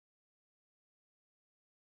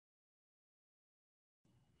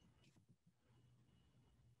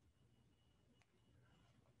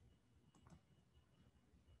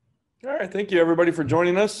All right, thank you everybody for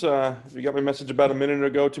joining us. If you got my message about a minute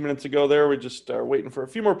ago, 2 minutes ago there, we just are waiting for a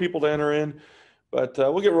few more people to enter in, but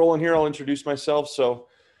we'll get rolling here. I'll introduce myself.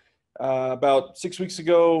 About 6 weeks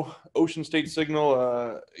ago, Ocean State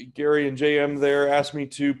Signal, Gary and JM there asked me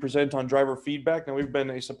to present on driver feedback. Now we've been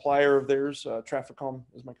a supplier of theirs. TraffiCalm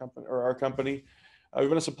is my company or our company. We've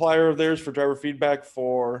been a supplier of theirs for driver feedback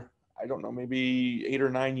for, I don't know, maybe 8 or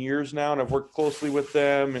 9 years now, and I've worked closely with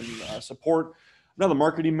them and support. I'm now the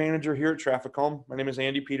marketing manager here at TraffiCalm. My name is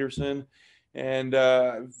Andy Peterson, and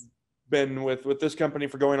I've been with this company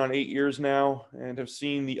for going on 8 years now and have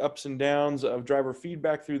seen the ups and downs of driver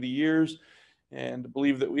feedback through the years and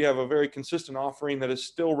believe that we have a very consistent offering that is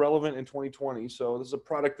still relevant in 2020. So this is a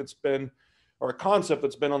product that's been, or a concept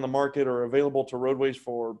that's been on the market or available to roadways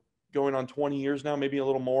for going on 20 years now, maybe a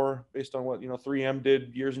little more based on what 3M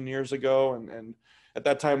did years and years ago. And at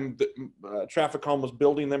that time, TraffiCalm was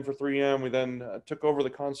building them for 3M. We then took over the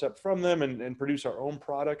concept from them and produce our own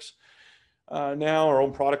products. Now our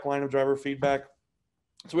own product line of driver feedback.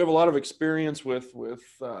 So we have a lot of experience with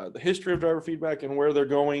the history of driver feedback and where they're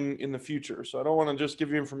going in the future. So I don't want to just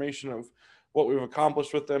give you information of what we've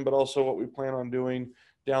accomplished with them, but also what we plan on doing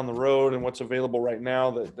down the road and what's available right now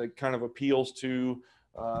that kind of appeals to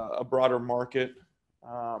a broader market.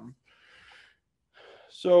 I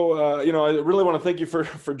really want to thank you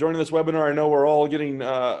for joining this webinar. I know we're all getting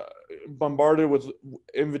bombarded with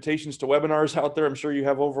invitations to webinars out there. I'm sure you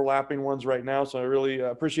have overlapping ones right now. So I really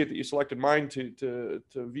appreciate that you selected mine to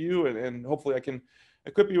view, and hopefully I can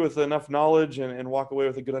equip you with enough knowledge and walk away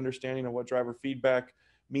with a good understanding of what driver feedback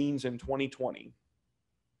means in 2020.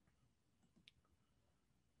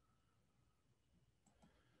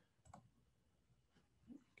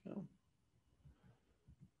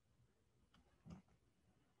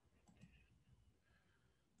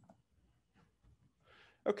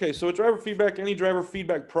 Okay, so with driver feedback, any driver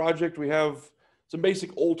feedback project, we have some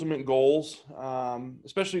basic ultimate goals,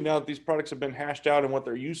 especially now that these products have been hashed out and what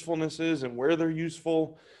their usefulness is and where they're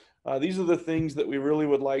useful. These are the things that we really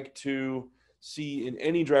would like to see in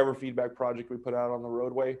any driver feedback project we put out on the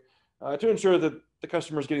roadway to ensure that the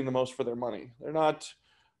customer is getting the most for their money. They're not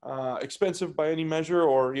expensive by any measure,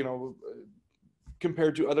 or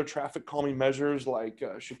compared to other traffic calming measures like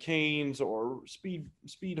chicanes or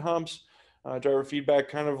speed humps. Driver feedback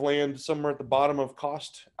kind of land somewhere at the bottom of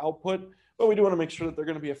cost output, but we do want to make sure that they're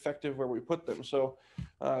going to be effective where we put them. So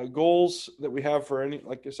goals that we have for any,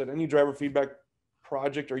 like I said, any driver feedback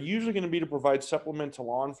project are usually going to be to provide supplement to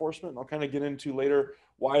law enforcement. And I'll kind of get into later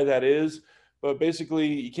why that is, but basically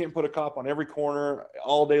you can't put a cop on every corner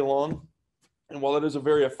all day long. And while it is a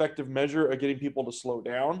very effective measure of getting people to slow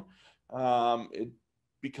down, it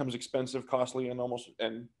becomes expensive, costly,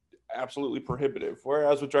 and absolutely prohibitive.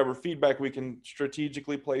 Whereas with driver feedback, we can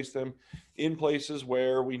strategically place them in places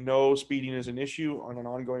where we know speeding is an issue on an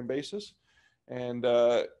ongoing basis, and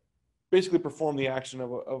basically perform the action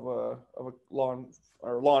of a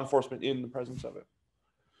law enforcement in the presence of it.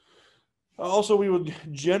 Also, we would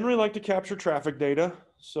generally like to capture traffic data.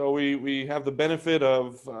 So we have the benefit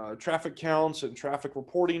of traffic counts and traffic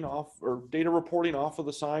reporting off, or data reporting off of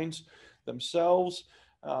the signs themselves.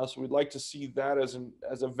 So we'd like to see that as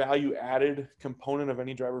a value added component of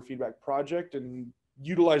any driver feedback project, and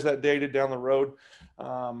utilize that data down the road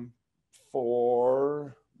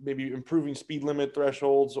for maybe improving speed limit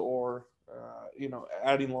thresholds, or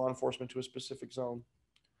adding law enforcement to a specific zone.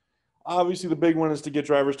 Obviously, the big one is to get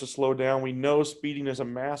drivers to slow down. We know speeding is a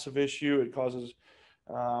massive issue. It causes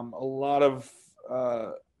a lot of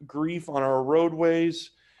grief on our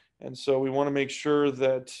roadways, and so we want to make sure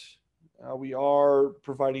that we are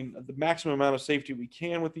providing the maximum amount of safety we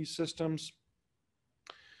can with these systems.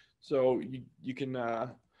 So you can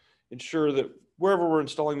ensure that wherever we're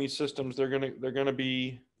installing these systems, they're gonna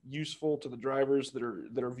be useful to the drivers that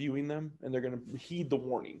are viewing them, and they're gonna heed the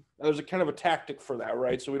warning. Now, there's a kind of a tactic for that,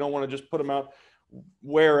 right? So we don't want to just put them out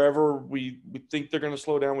wherever we think they're going to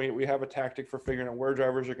slow down. We have a tactic for figuring out where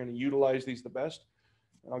drivers are going to utilize these the best,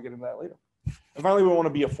 and I'll get into that later. And finally, we want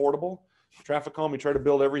to be affordable. TraffiCalm, we try to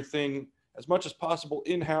build everything as much as possible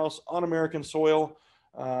in-house on American soil.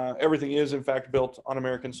 Everything is, in fact, built on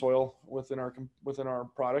American soil within our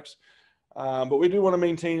products. But we do want to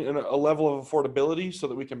maintain a level of affordability so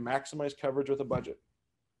that we can maximize coverage with a budget.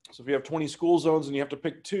 So if you have 20 school zones and you have to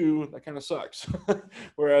pick 2, that kind of sucks.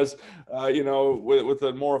 Whereas, with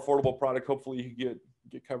a more affordable product, hopefully you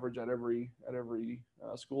get coverage at every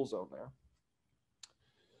school zone there.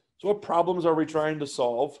 So what problems are we trying to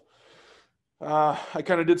solve? I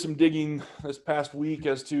kind of did some digging this past week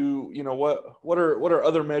as to, what are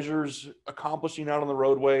other measures accomplishing out on the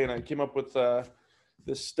roadway, and I came up with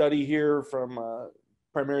this study here from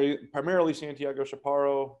primarily Santiago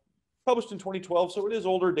Chaparro, published in 2012, so it is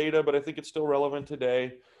older data, but I think it's still relevant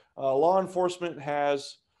today. Law enforcement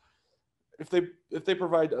has, if they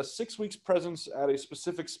provide a 6 weeks presence at a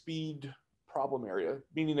specific speed problem area,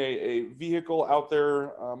 meaning a vehicle out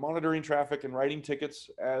there monitoring traffic and writing tickets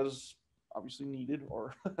as obviously needed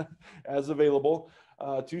or as available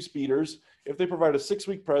to speeders. If they provide a 6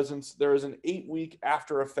 week presence, there is an 8 week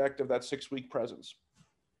after effect of that 6 week presence,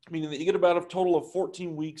 meaning that you get about a total of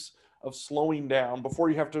 14 weeks of slowing down before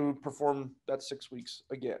you have to perform that 6 weeks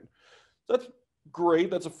again. So that's great,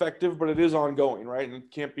 that's effective, but it is ongoing, right? And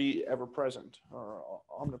it can't be ever present or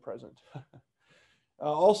omnipresent.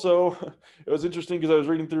 Also, it was interesting because I was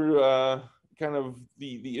reading through kind of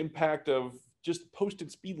the impact of just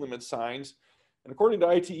posted speed limit signs. And according to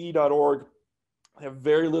ite.org, they have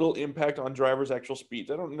very little impact on drivers' actual speeds.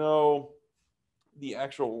 I don't know the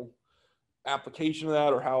actual application of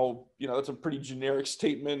that or how, that's a pretty generic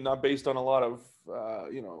statement, not based on a lot of,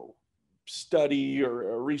 study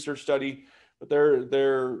or research study. But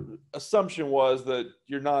their assumption was that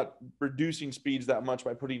you're not reducing speeds that much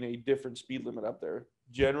by putting a different speed limit up there.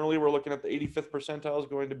 Generally, we're looking at the 85th percentile is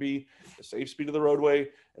going to be the safe speed of the roadway,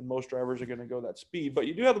 and most drivers are going to go that speed. But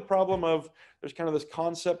you do have the problem of there's kind of this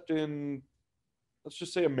concept in, let's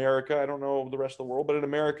just say America, I don't know the rest of the world, but in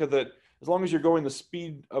America that as long as you're going the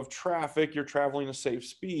speed of traffic, you're traveling a safe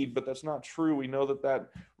speed, but that's not true. We know that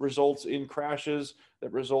results in crashes,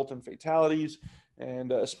 that result in fatalities.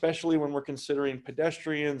 And especially when we're considering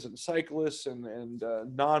pedestrians and cyclists and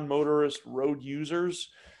non-motorist road users,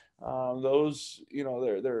 those,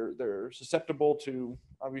 they're susceptible to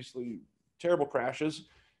obviously terrible crashes.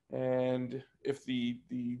 And if the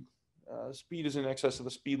speed is in excess of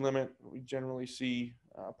the speed limit, we generally see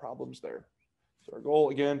problems there. So our goal,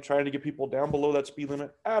 again, trying to get people down below that speed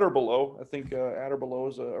limit, at or below. I think at or below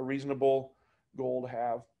is a reasonable goal to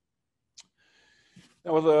have.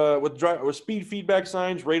 Now with speed feedback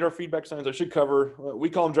signs, radar feedback signs, I should cover, we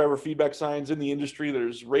call them driver feedback signs. In the industry,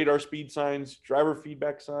 there's radar speed signs, driver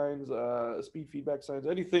feedback signs, speed feedback signs,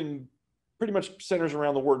 anything pretty much centers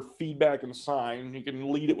around the word feedback and sign. You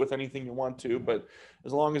can lead it with anything you want to, but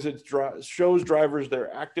as long as it shows drivers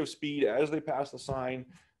their active speed as they pass the sign,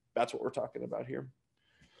 that's what we're talking about here.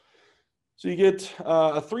 So you get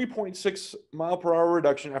a 3.6 mile per hour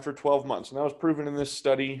reduction after 12 months. And that was proven in this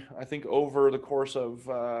study, I think over the course of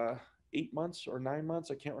 8 months or 9 months.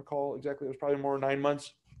 I can't recall exactly. It was probably more 9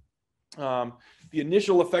 months. The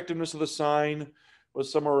initial effectiveness of the sign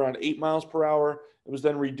was somewhere around 8 miles per hour. It was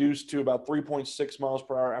then reduced to about 3.6 miles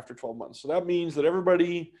per hour after 12 months. So that means that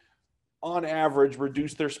everybody on average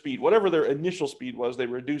reduced their speed. Whatever their initial speed was, they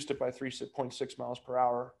reduced it by 3.6 miles per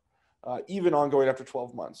hour. Even ongoing after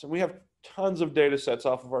 12 months. And we have tons of data sets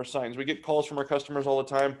off of our signs. We get calls from our customers all the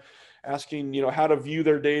time asking, how to view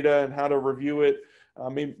their data and how to review it.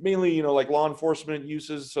 Mainly, like law enforcement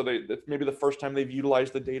uses. So that's maybe the first time they've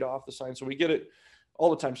utilized the data off the sign. So we get it all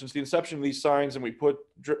the time since the inception of these signs, and we put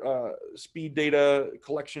speed data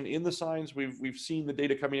collection in the signs. We've seen the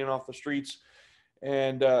data coming in off the streets.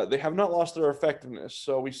 And they have not lost their effectiveness.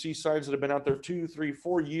 So we see signs that have been out there 2, 3,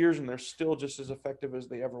 4 years, and they're still just as effective as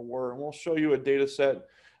they ever were. And we'll show you a data set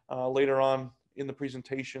later on in the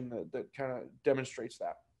presentation that kind of demonstrates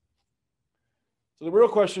that. So the real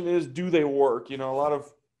question is, do they work?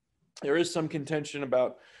 There is some contention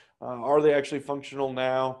about, are they actually functional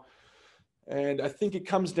now? And I think it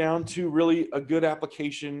comes down to really a good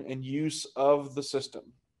application and use of the system.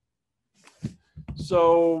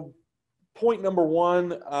 So point number one,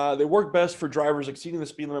 they work best for drivers exceeding the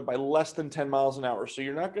speed limit by less than 10 miles an hour. So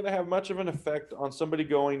you're not going to have much of an effect on somebody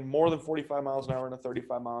going more than 45 miles an hour in a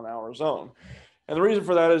 35 mile an hour zone. And the reason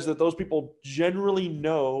for that is that those people generally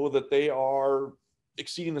know that they are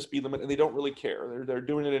exceeding the speed limit and they don't really care. They're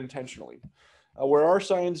doing it intentionally. Where our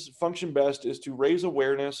signs function best is to raise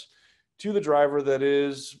awareness to the driver that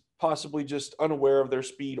is possibly just unaware of their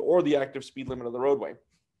speed or the active speed limit of the roadway.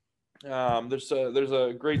 There's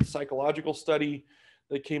a great psychological study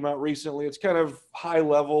that came out recently. It's kind of high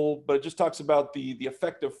level, but it just talks about the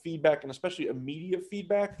effect of feedback, and especially immediate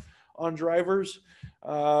feedback on drivers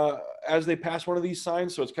as they pass one of these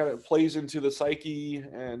signs. So it's kind of plays into the psyche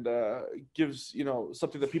and gives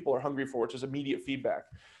something that people are hungry for, which is immediate feedback.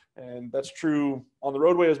 And that's true on the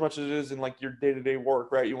roadway as much as it is in like your day-to-day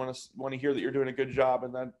work, right? You want to hear that you're doing a good job,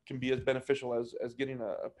 and that can be as beneficial as getting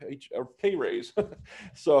a pay raise.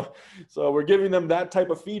 So we're giving them that type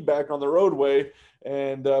of feedback on the roadway.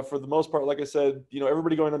 And for the most part, like I said,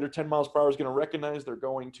 everybody going under 10 miles per hour is going to recognize they're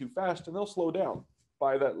going too fast, and they'll slow down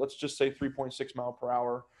by that, let's just say 3.6 mile per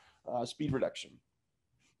hour speed reduction.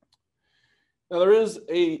 Now, there is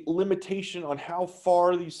a limitation on how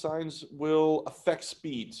far these signs will affect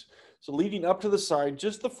speeds. So leading up to the sign,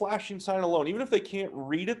 just the flashing sign alone, even if they can't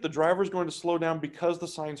read it, the driver is going to slow down because the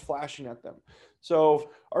sign's flashing at them. So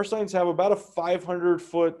our signs have about a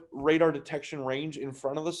 500-foot radar detection range in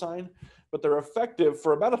front of the sign, but they're effective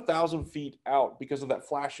for about 1,000 feet out because of that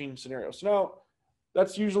flashing scenario. So now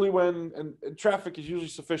that's usually when, and traffic is usually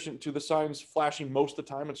sufficient to the signs flashing most of the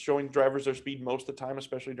time. It's showing drivers their speed most of the time,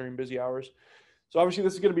 especially during busy hours. So obviously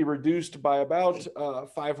this is going to be reduced by about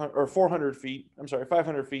 500 or 400 feet. I'm sorry,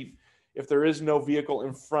 500 feet if there is no vehicle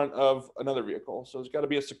in front of another vehicle. So there's got to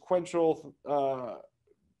be a sequential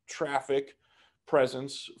traffic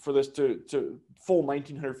presence for this to full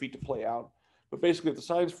 1,900 feet to play out. But basically, if the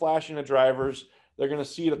sign's flashing at drivers, they're going to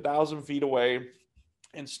see it 1,000 feet away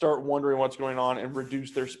and start wondering what's going on and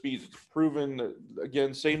reduce their speeds. It's proven that,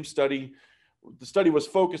 again, same study. The study was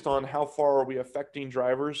focused on how far are we affecting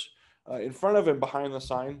drivers in front of and behind the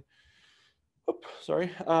sign.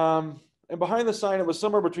 And behind the sign, it was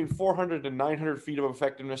somewhere between 400 and 900 feet of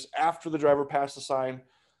effectiveness after the driver passed the sign.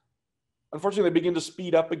 Unfortunately, they begin to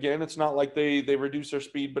speed up again. It's not like they reduce their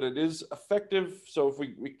speed, but it is effective. So if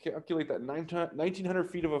we calculate that 1,900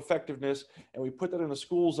 feet of effectiveness and we put that in a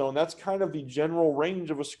school zone, that's kind of the general range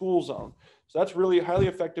of a school zone. So that's really highly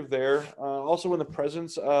effective there. Also in the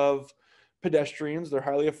presence of pedestrians, they're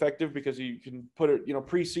highly effective because you can put it,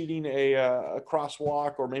 preceding a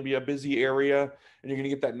crosswalk or maybe a busy area, and you're going to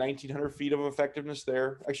get that 1,900 feet of effectiveness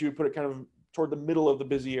there. Actually, we put it kind of toward the middle of the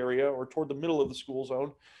busy area or toward the middle of the school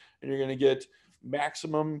zone, and you're going to get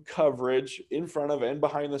maximum coverage in front of and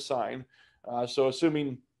behind the sign. So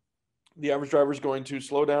assuming the average driver is going to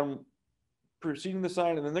slow down preceding the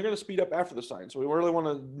sign, and then they're going to speed up after the sign. So we really want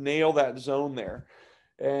to nail that zone there.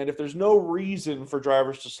 And if there's no reason for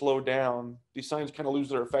drivers to slow down, these signs kind of lose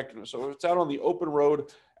their effectiveness. So if it's out on the open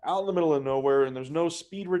road, out in the middle of nowhere, and there's no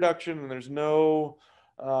speed reduction and there's no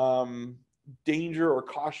danger or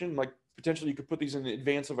caution, like potentially you could put these in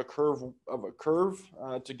advance of a curve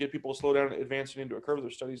to get people to slow down advancing into a curve.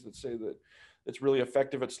 There's studies that say that it's really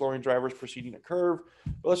effective at slowing drivers preceding a curve.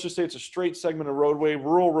 But let's just say it's a straight segment of roadway,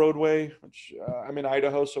 rural roadway, which I'm in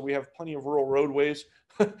Idaho, so we have plenty of rural roadways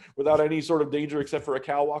without any sort of danger except for a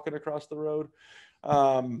cow walking across the road.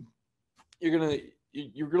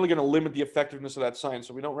 You're really going to limit the effectiveness of that sign.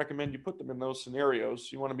 So we don't recommend you put them in those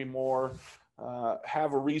scenarios. You want to be more,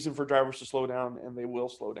 have a reason for drivers to slow down, and they will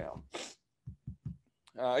slow down.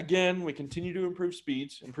 Again, we continue to improve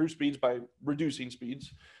speeds by reducing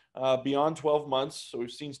speeds beyond 12 months. So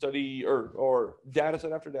we've seen study or data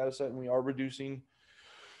set after data set, and we are reducing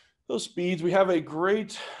those speeds. We have a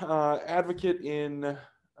great advocate in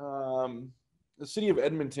the city of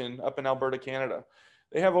Edmonton up in Alberta, Canada.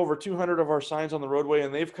 They have over 200 of our signs on the roadway,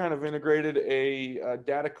 and they've kind of integrated a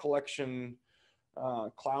data collection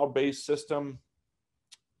cloud-based system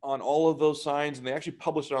on all of those signs, and they actually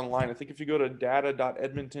publish it online. I think if you go to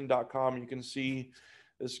data.edmonton.com, you can see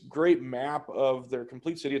this great map of their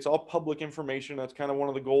complete city. It's all public information. That's kind of one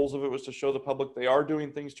of the goals of it, was to show the public they are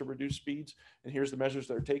doing things to reduce speeds, and here's the measures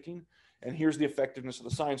they're taking, and here's the effectiveness of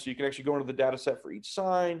the sign. So you can actually go into the data set for each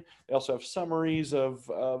sign. They also have summaries of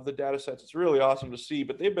the data sets. It's really awesome to see,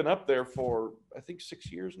 but they've been up there for, I think,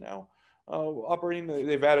 6 years now. Operating.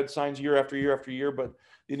 They've added signs year after year after year, but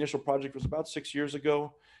the initial project was about 6 years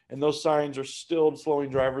ago, and those signs are still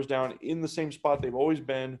slowing drivers down in the same spot they've always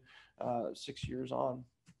been 6 years on.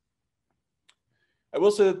 I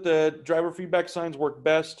will say that the driver feedback signs work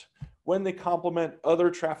best when they complement other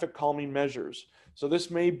traffic calming measures. So this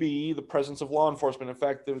may be the presence of law enforcement. In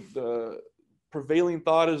fact, the prevailing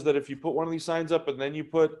thought is that if you put one of these signs up and then you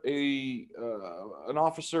put an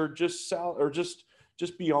officer just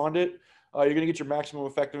beyond it, you're going to get your maximum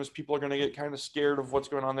effectiveness. People are going to get kind of scared of what's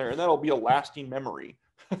going on there, and that'll be a lasting memory.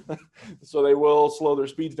 So they will slow their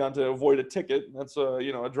speeds down to avoid a ticket. That's a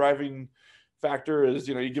driving factor is,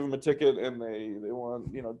 you give them a ticket and they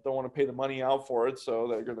want, don't want to pay the money out for it. So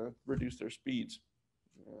they're going to reduce their speeds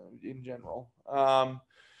in general. But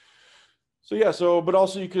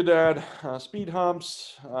also you could add speed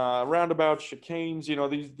humps, roundabouts, chicanes.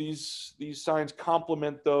 These signs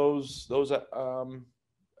complement those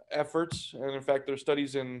efforts. And in fact, there's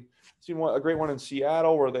studies a great one in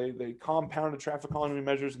Seattle where they compounded traffic calming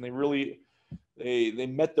measures, and they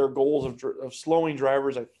met their goals of slowing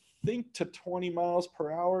drivers, I think, to 20 miles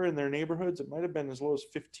per hour in their neighborhoods. It might have been as low as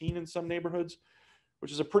 15 in some neighborhoods,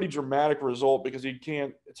 which is a pretty dramatic result because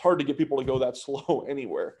it's hard to get people to go that slow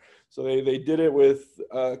anywhere. So they did it with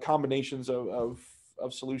combinations of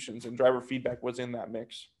solutions, and driver feedback was in that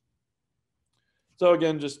mix. So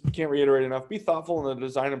again, just can't reiterate enough, be thoughtful in the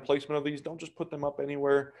design and placement of these. Don't just put them up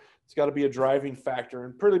anywhere. It's got to be a driving factor.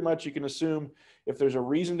 And pretty much you can assume if there's a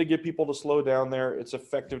reason to get people to slow down there, it's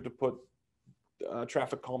effective to put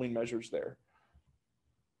traffic calming measures there.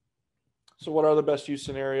 So what are the best use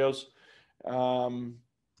scenarios? Top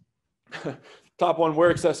one, where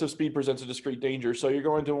excessive speed presents a discrete danger. So you're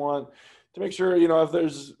going to want to make sure, if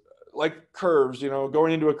there's like curves,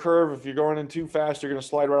 going into a curve, if you're going in too fast, you're going to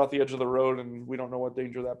slide right off the edge of the road, and we don't know what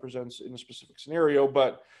danger that presents in a specific scenario,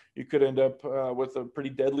 but you could end up with a pretty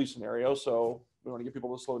deadly scenario. So we want to get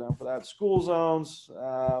people to slow down for that. School zones,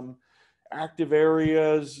 active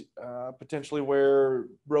areas, potentially where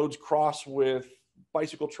roads cross with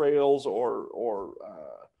bicycle trails or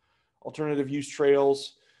alternative use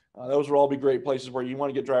trails. Those will all be great places where you want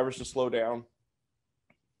to get drivers to slow down.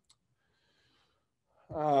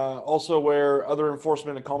 Also where other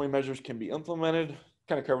enforcement and calming measures can be implemented.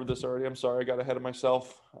 Kind of covered this already. I'm sorry, I got ahead of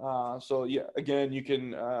myself. So yeah, again, you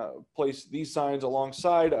can place these signs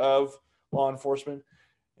alongside of law enforcement.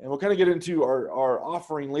 And we'll kind of get into our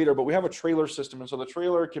offering later, but we have a trailer system. And so the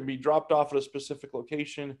trailer can be dropped off at a specific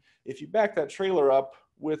location. If you back that trailer up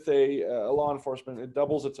with a law enforcement, it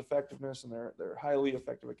doubles its effectiveness, and they're highly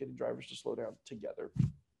effective at getting drivers to slow down together.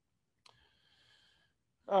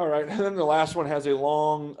 All right, and then the last one has a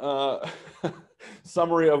long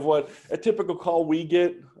summary of what a typical call we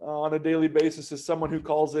get on a daily basis is someone who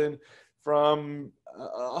calls in from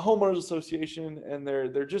a homeowners association, and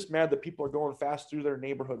they're just mad that people are going fast through their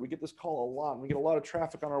neighborhood. We get this call a lot, and we get a lot of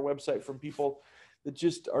traffic on our website from people that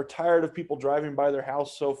just are tired of people driving by their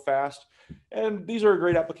house so fast. And these are a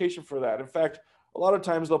great application for that. In fact, a lot of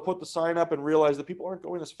times they'll put the sign up and realize that people aren't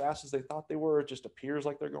going as fast as they thought they were. It just appears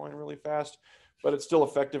like they're going really fast, but it's still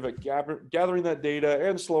effective at gathering that data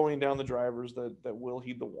and slowing down the drivers that will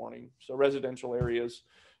heed the warning. So residential areas,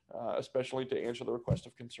 especially to answer the request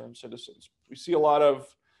of concerned citizens. We see a lot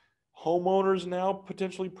of homeowners now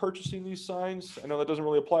potentially purchasing these signs. I know that doesn't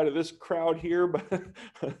really apply to this crowd here, but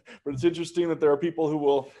it's interesting that there are people who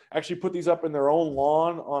will actually put these up in their own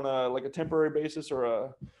lawn on a temporary basis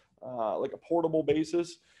or like a portable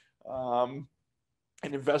basis, and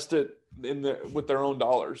invest it with their own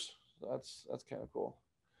dollars. So that's kind of cool.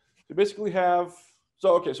 We basically have,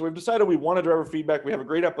 so we've decided we want a driver feedback. We have a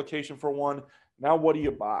great application for one. Now what do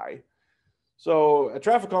you buy? So at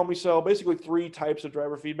TraffiCalm, we sell basically 3 types of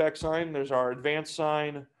driver feedback sign. There's our advanced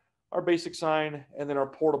sign, our basic sign, and then our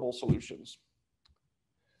portable solutions.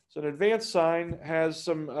 So an advanced sign has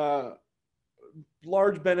some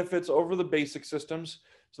large benefits over the basic systems.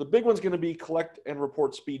 So the big one's going to be collect and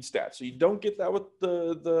report speed stats. So you don't get that with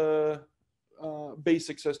the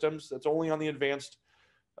basic systems. That's only on the advanced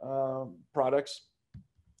products.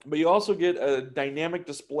 But you also get a dynamic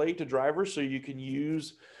display to drivers, so you can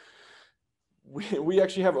use, we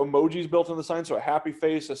actually have emojis built in the sign, so a happy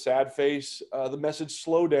face, a sad face, the message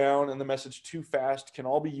slow down, and the message too fast can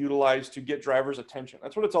all be utilized to get drivers' attention.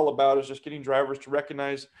 That's what it's all about, is just getting drivers to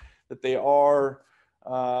recognize that they are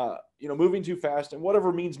moving too fast, and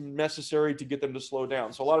whatever means necessary to get them to slow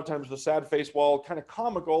down. So a lot of times the sad face, while kind of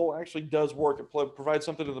comical, actually does work. It provides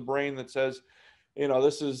something to the brain that says,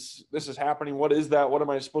 this is happening. What is that? What am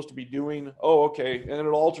I supposed to be doing? Oh, okay. And then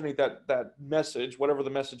it'll alternate that message, whatever the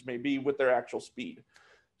message may be, with their actual speed.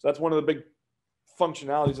 So that's one of the big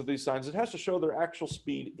functionalities of these signs. It has to show their actual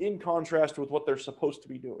speed in contrast with what they're supposed to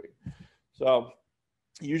be doing. So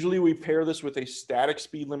usually we pair this with a static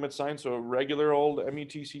speed limit sign. So a regular old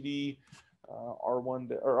MUTCD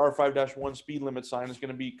R1 or R5-1 speed limit sign is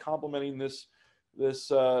going to be complementing this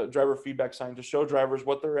driver feedback sign to show drivers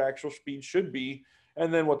what their actual speed should be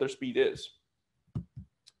and then what their speed is.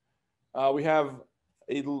 We have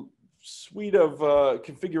a suite of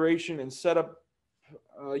configuration and setup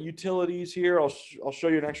utilities here. I'll show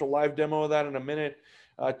you an actual live demo of that in a minute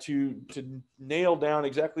to nail down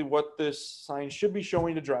exactly what this sign should be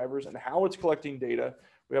showing to drivers and how it's collecting data.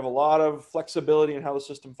 We have a lot of flexibility in how the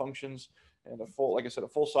system functions, and like I said, a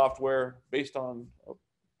full software based on,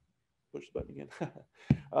 push the button again.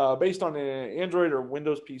 Based on an Android or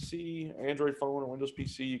Windows PC, Android phone or Windows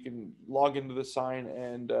PC, you can log into the sign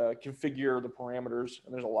and configure the parameters,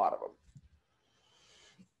 and there's a lot of them.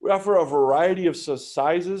 We offer a variety of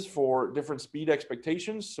sizes for different speed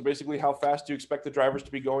expectations. So basically, how fast do you expect the drivers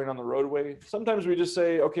to be going on the roadway? Sometimes we just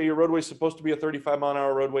say, okay, your roadway is supposed to be a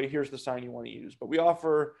 35-mile-an-hour roadway. Here's the sign you want to use. But we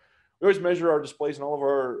always measure our displays, and all of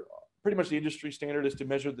our, pretty much the industry standard is to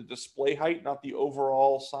measure the display height, not the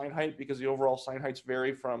overall sign height, because the overall sign heights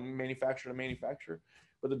vary from manufacturer to manufacturer.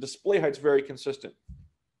 But the display height's very consistent.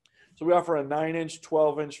 So we offer a 9-inch,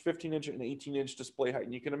 12-inch, 15-inch, and 18-inch display height.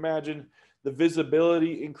 And you can imagine the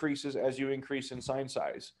visibility increases as you increase in sign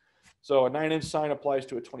size. So a 9-inch sign applies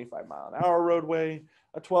to a 25-mile-an-hour roadway.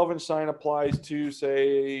 A 12-inch sign applies to,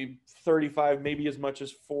 say, 35, maybe as much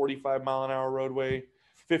as 45-mile-an-hour roadway.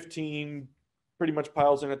 15 pretty much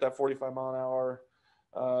piles in at that 45-mile-an-hour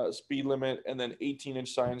speed limit, and then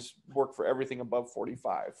 18-inch signs work for everything above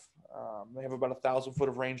 45. They have about 1,000 foot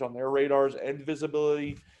of range on their radars and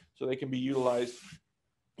visibility, so they can be utilized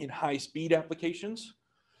in high-speed applications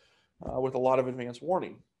with a lot of advanced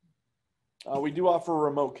warning. We do offer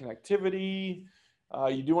remote connectivity.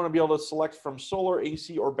 You do want to be able to select from solar,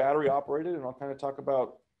 AC, or battery operated, and I'll kind of talk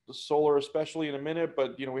about the solar especially in a minute,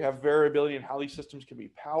 but we have variability in how these systems can be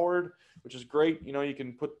powered, which is great. You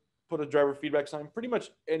can put a driver feedback sign pretty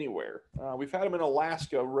much anywhere. We've had them in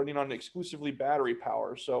Alaska running on exclusively battery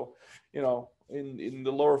power. So, in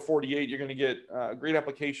the lower 48, you're going to get a great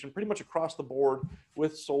application pretty much across the board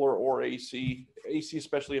with solar or AC. AC,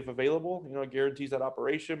 especially if available, guarantees that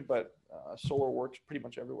operation, but solar works pretty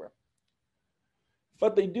much everywhere.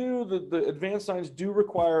 But the advanced signs do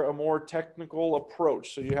require a more technical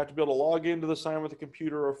approach. So you have to be able to log into the sign with a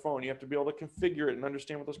computer or phone. You have to be able to configure it and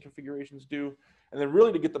understand what those configurations do. And then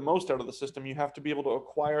really to get the most out of the system, you have to be able to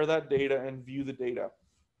acquire that data and view the data.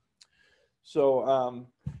 So,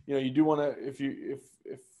 you do want to,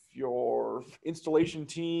 if your installation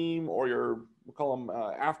team or we'll call them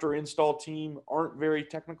after install team aren't very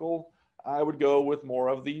technical, I would go with more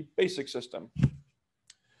of the basic system.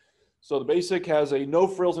 So the basic has a no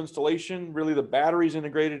frills installation. Really the battery's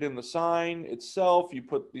integrated in the sign itself. You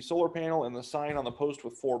put the solar panel and the sign on the post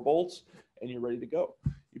with 4 bolts and you're ready to go.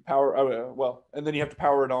 You power, and then you have to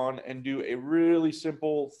power it on and do a really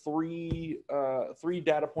simple three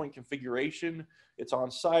data point configuration. It's on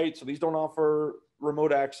site. So these don't offer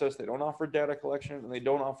remote access. They don't offer data collection, and they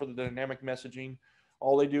don't offer the dynamic messaging.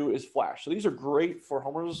 All they do is flash. So these are great for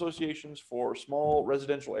homeowners associations, for small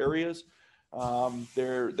residential areas.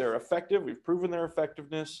 They're effective. We've proven their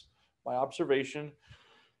effectiveness by observation,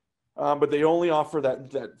 but they only offer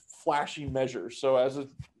that flashy measure. So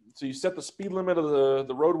so you set the speed limit of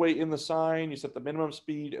the roadway in the sign, you set the minimum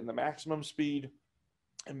speed and the maximum speed,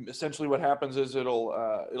 and essentially what happens is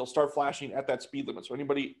it'll start flashing at that speed limit. So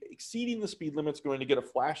anybody exceeding the speed limit is going to get a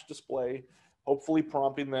flash display, hopefully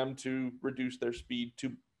prompting them to reduce their speed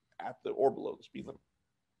to at the or below the speed limit.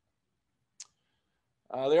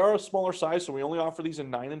 They are a smaller size, so we only offer these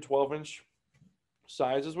in 9 and 12-inch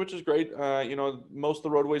sizes, which is great. Most of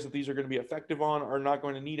the roadways that these are going to be effective on are not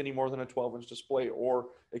going to need any more than a 12-inch display or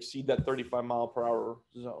exceed that 35-mile-per-hour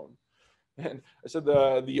zone. And I said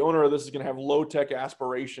the owner of this is going to have low-tech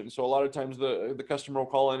aspiration. So a lot of times the customer will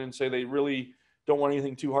call in and say they really don't want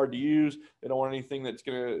anything too hard to use. They don't want anything that's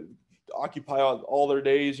going to occupy all their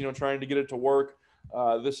days, trying to get it to work.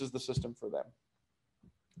 This is the system for them.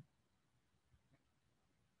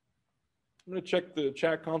 I'm going to check the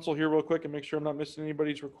chat console here real quick and make sure I'm not missing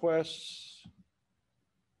anybody's requests.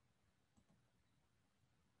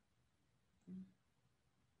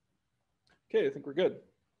 Okay, I think we're good.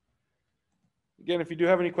 Again, if you do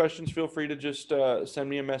have any questions, feel free to just send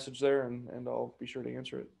me a message there and I'll be sure to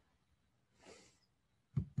answer it.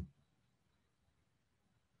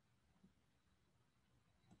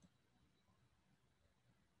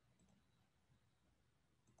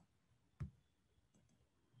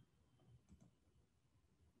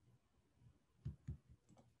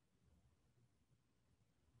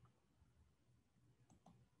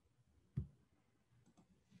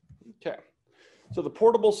 Okay, so the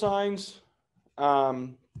portable signs, we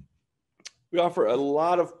offer a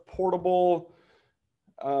lot of portable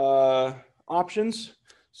options.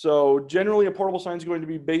 So generally a portable sign is going to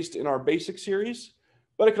be based in our basic series,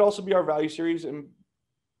 but it could also be our value series. And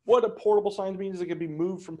what a portable sign means is it can be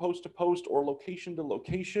moved from post to post or location to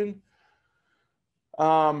location.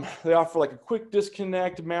 They offer like a quick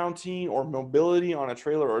disconnect, mounting, or mobility on a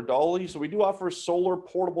trailer or dolly. So we do offer solar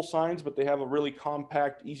portable signs, but they have a really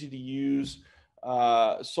compact, easy to use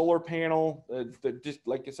solar panel that just,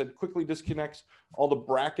 like I said, quickly disconnects. All the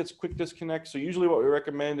brackets quick disconnect. So usually what we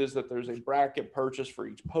recommend is that there's a bracket purchase for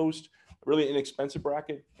each post, a really inexpensive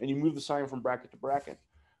bracket, and you move the sign from bracket to bracket.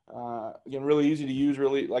 Again, really easy to use,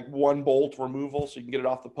 really like one bolt removal. So you can get it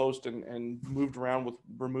off the post and moved around with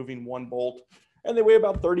removing one bolt. And they weigh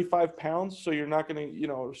about 35 pounds. So you're not going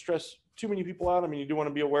to, stress too many people out. I mean, you do want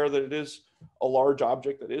to be aware that it is a large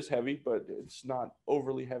object that is heavy, but it's not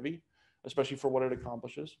overly heavy, especially for what it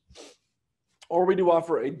accomplishes. Or we do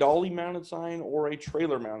offer a dolly mounted sign or a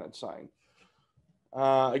trailer mounted sign.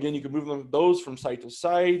 Again, you can move those from site to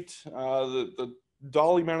site. The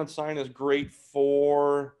dolly mounted sign is great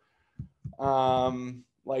for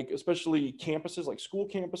like especially campuses, like school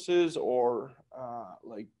campuses or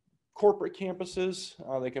like corporate campuses.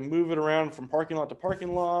 They can move it around from parking lot to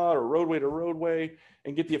parking lot or roadway to roadway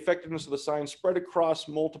and get the effectiveness of the sign spread across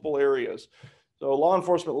multiple areas. So law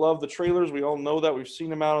enforcement love the trailers. We all know that. We've seen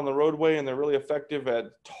them out on the roadway, and they're really effective at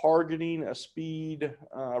targeting a speed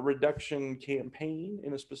reduction campaign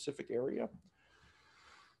in a specific area.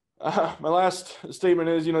 My last statement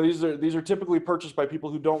is, these are typically purchased by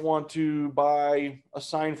people who don't want to buy a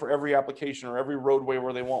sign for every application or every roadway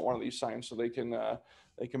where they want one of these signs. So they can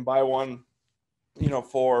buy one, they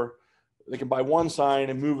can buy one sign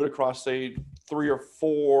and move it across, say, 3 or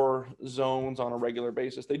 4 zones on a regular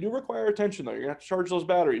basis. They do require attention, though. You're gonna have to charge those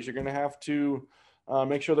batteries. You're gonna have to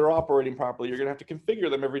make sure they're operating properly. You're gonna have to configure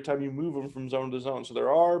them every time you move them from zone to zone. So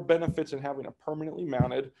there are benefits in having a permanently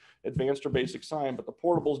mounted advanced or basic sign, but the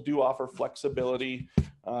portables do offer flexibility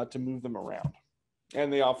to move them around.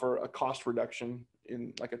 And they offer a cost reduction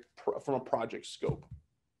in from a project scope.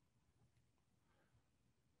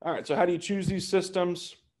 All right, so how do you choose these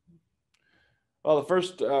systems? Well, the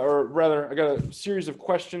first, or rather, I got a series of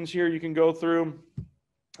questions here you can go through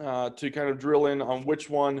to kind of drill in on which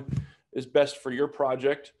one is best for your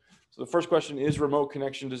project. So the first question is remote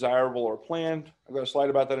connection desirable or planned? I've got a slide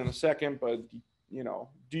about that in a second, but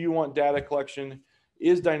do you want data collection?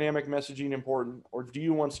 Is dynamic messaging important, or do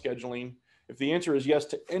you want scheduling? If the answer is yes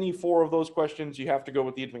to any 4 of those questions, you have to go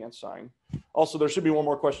with the advanced sign. Also, there should be one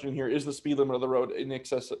more question in here. Is the speed limit of the road in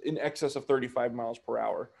excess of 35 miles per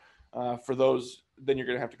hour? For those, then you're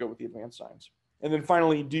going to have to go with the advanced signs. And then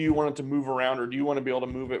finally, do you want it to move around, or do you want to be able to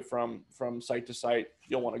move it from site to site?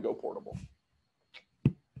 You'll want to go portable.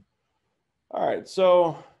 All right,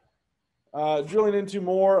 so drilling into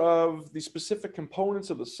more of the specific components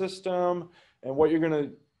of the system and what you're going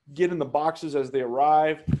to get in the boxes as they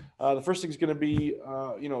arrive. The first thing is going to be,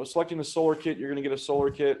 selecting a solar kit. You're going to get a solar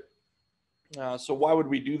kit. So why would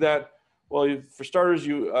we do that? Well, for starters,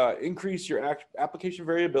 you increase your application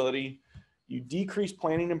variability. You decrease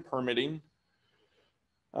planning and permitting.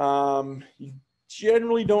 You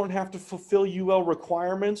generally don't have to fulfill UL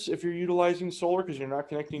requirements if you're utilizing solar because you're not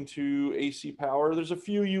connecting to AC power. There's a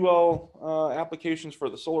few UL applications for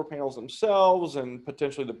the solar panels themselves and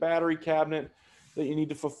potentially the battery cabinet that you need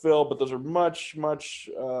to fulfill, but those are much, much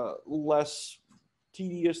less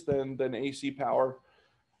tedious than AC power.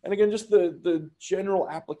 And again, just the general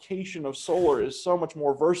application of solar is so much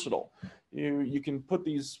more versatile. You can put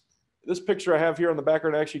this picture I have here on the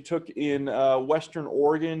background I actually took in Western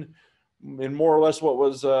Oregon, in more or less what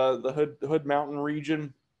was the Hood Mountain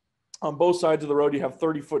region. On both sides of the road, you have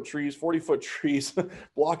 30-foot trees, 40-foot trees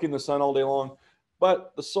blocking the sun all day long.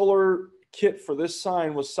 But the solar kit for this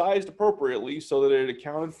sign was sized appropriately so that it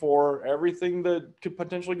accounted for everything that could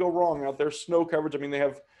potentially go wrong out there. Snow coverage, I mean, they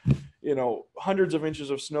have hundreds of inches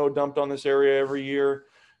of snow dumped on this area every year,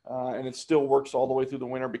 and it still works all the way through the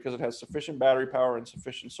winter because it has sufficient battery power and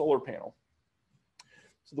sufficient solar panel.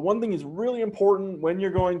 So the one thing is really important when you're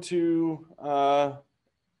going to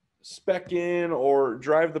spec in or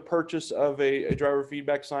drive the purchase of a driver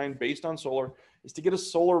feedback sign based on solar is to get a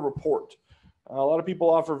solar report. A lot of people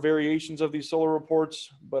offer variations of these solar reports,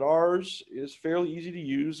 but ours is fairly easy to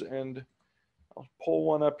use, and I'll pull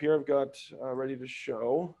one up here. I've got ready to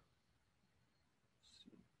show.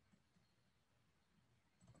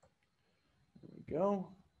 There we go.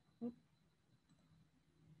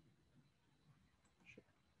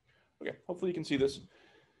 Okay, hopefully you can see this.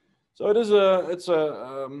 So it's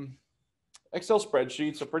a Excel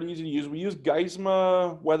spreadsheet, so pretty easy to use. We use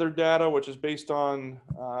GEISMA weather data, which is based on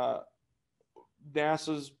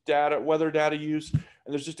NASA's weather data use. And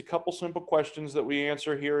there's just a couple simple questions that we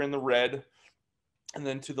answer here in the red. And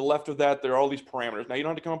then to the left of that, there are all these parameters. Now you don't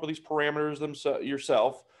have to come up with these parameters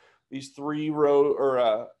yourself. These 3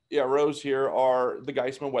 rows here are the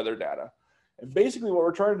GEISMA weather data. And basically what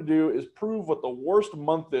we're trying to do is prove what the worst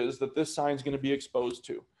month is that this sign is going to be exposed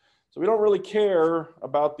to. So we don't really care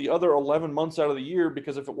about the other 11 months out of the year,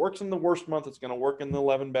 because if it works in the worst month, it's going to work in the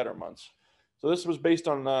 11 better months. So this was based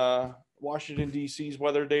on Washington, D.C.'s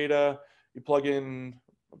weather data. You plug in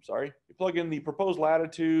the proposed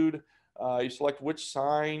latitude. You select which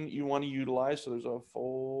sign you want to utilize. So there's a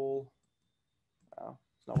full,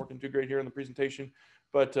 it's not working too great here in the presentation,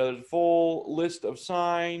 but there's a full list of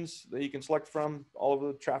signs that you can select from, all of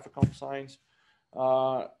the TraffiCalm signs.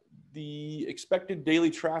 The expected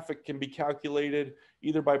daily traffic can be calculated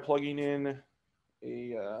either by plugging in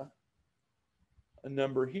a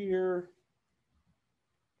number here,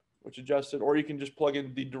 which adjusts it, or you can just plug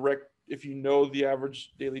in the direct, if you know the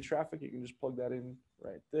average daily traffic, you can just plug that in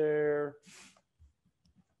right there.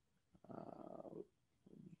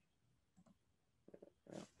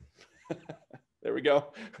 There we go.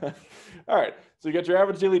 All right. So you got your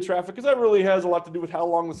average daily traffic, because that really has a lot to do with how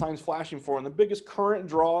long the sign's flashing for. And the biggest current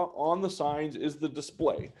draw on the signs is the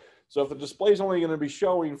display. So if the display is only going to be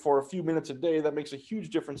showing for a few minutes a day, that makes a huge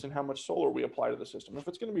difference in how much solar we apply to the system. If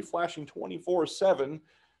it's going to be flashing 24/7,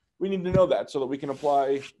 we need to know that so that we can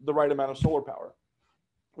apply the right amount of solar power.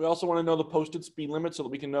 We also want to know the posted speed limit so that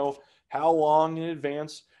we can know how long in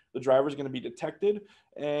advance the driver is going to be detected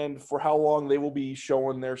and for how long they will be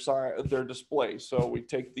showing their display. So we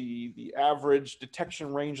take the average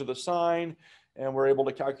detection range of the sign, and we're able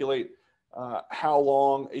to calculate how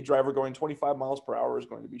long a driver going 25 miles per hour is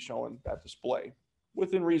going to be showing that display.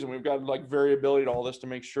 Within reason, we've got like variability to all this to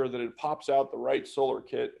make sure that it pops out the right solar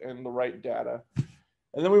kit and the right data.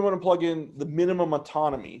 And then we want to plug in the minimum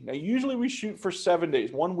autonomy. Now, usually we shoot for 7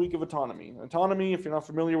 days, 1 week of autonomy. Autonomy, if you're not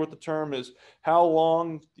familiar with the term, is how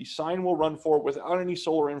long the sign will run for without any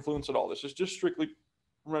solar influence at all. This is just strictly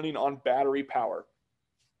running on battery power.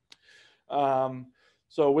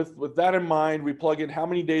 So with that in mind, we plug in how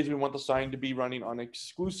many days we want the sign to be running on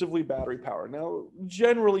exclusively battery power. Now,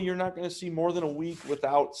 generally, you're not going to see more than a week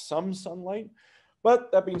without some sunlight.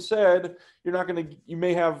 But that being said, you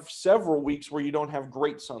may have several weeks where you don't have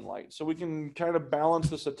great sunlight. So we can kind of balance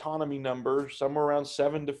this autonomy number somewhere around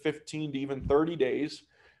 7 to 15 to even 30 days.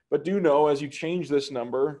 But do know, as you change this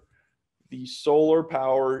number, the solar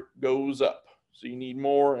power goes up. So you need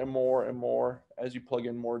more and more and more as you plug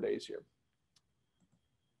in more days here.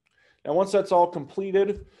 Now, once that's all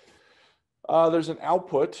completed, there's an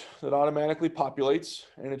output that automatically populates,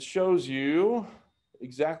 and it shows you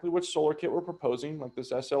exactly which solar kit we're proposing, like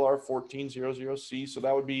this SLR1400C. So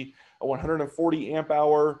that would be a 140 amp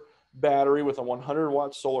hour battery with a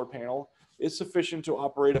 100-watt solar panel. Is sufficient to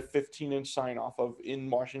operate a 15-inch sign off of in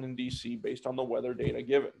Washington, D.C. based on the weather data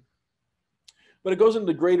given. But it goes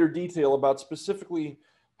into greater detail about specifically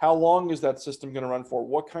how long is that system going to run for?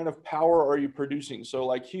 What kind of power are you producing? So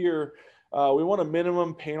like here, we want a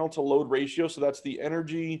minimum panel to load ratio. So that's the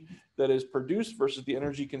energy that is produced versus the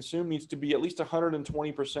energy consumed needs to be at least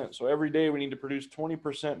 120%. So every day we need to produce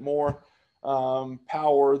 20% more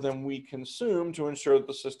power than we consume to ensure that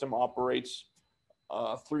the system operates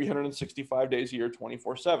 365 days a year,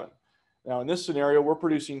 24/7. Now in this scenario, we're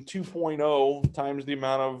producing 2.0 times the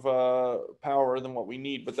amount of power than what we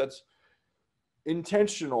need, but that's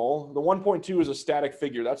intentional. The 1.2 is a static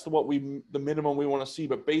figure. That's the minimum we want to see,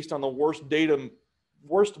 but based on the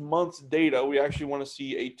worst month's data, we actually want to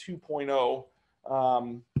see a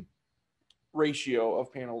 2.0 ratio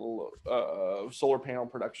of solar panel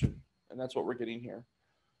production, and that's what we're getting here.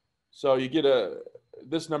 So you get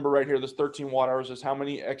this number right here, this 13 watt hours is how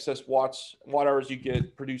many excess watt hours you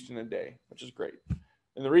get produced in a day, which is great.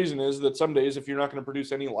 And the reason is that some days, if you're not going to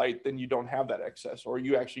produce any light, then you don't have that excess, or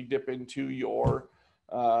you actually dip into your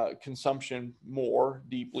consumption more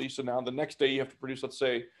deeply. So now the next day you have to produce, let's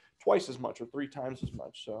say, twice as much or 3 times as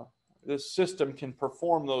much. So this system can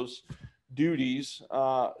perform those duties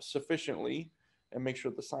sufficiently and make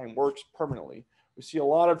sure that the sign works permanently. We see a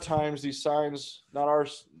lot of times these signs, not our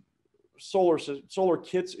solar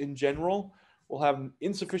kits in general, will have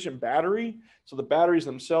insufficient battery. So the batteries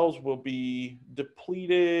themselves will be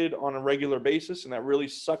depleted on a regular basis, and that really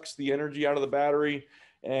sucks the energy out of the battery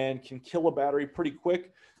and can kill a battery pretty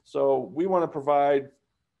quick. So we want to provide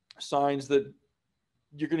signs that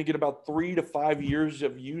you're going to get about 3 to 5 years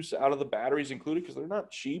of use out of the batteries included, because they're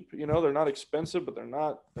not cheap. They're not expensive, but they're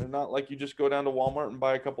not like you just go down to Walmart and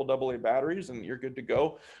buy a couple AA batteries and you're good to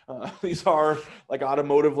go. These are like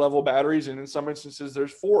automotive level batteries, and in some instances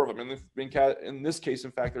there's 4 of them. In this case,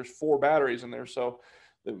 in fact, there's 4 batteries in there. So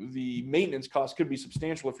the maintenance cost could be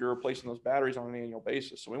substantial if you're replacing those batteries on an annual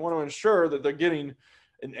basis. So we want to ensure that they're getting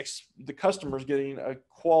the customer's getting a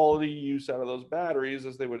quality use out of those batteries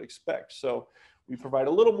as they would expect. So we provide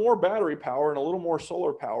a little more battery power and a little more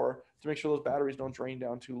solar power to make sure those batteries don't drain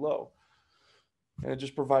down too low. And it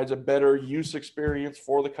just provides a better use experience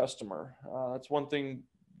for the customer. That's one thing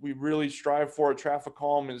we really strive for at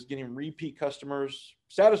TraffiCalm, is getting repeat customers.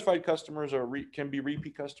 Satisfied customers can be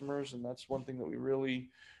repeat customers, and that's one thing that we really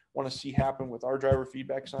want to see happen with our driver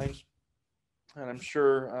feedback signs. And I'm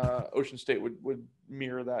sure Ocean State would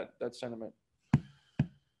mirror that sentiment.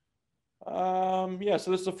 Yeah,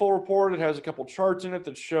 so this is a full report. It has a couple charts in it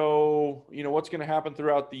that show, what's going to happen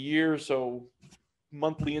throughout the year. So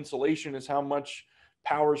monthly insolation is how much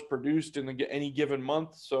power is produced in any given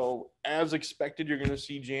month. So as expected, you're going to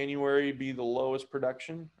see January be the lowest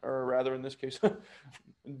production, or rather in this case,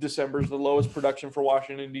 December is the lowest production for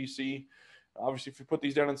Washington, D.C. Obviously, if you put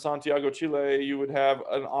these down in Santiago, Chile, you would have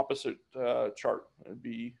an opposite chart. It would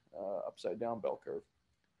be upside down bell curve.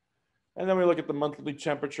 And then we look at the monthly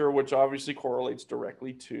temperature, which obviously correlates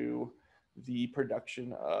directly to the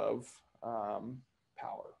production of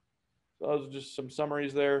power. So those are just some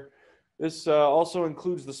summaries there. This also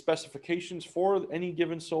includes the specifications for any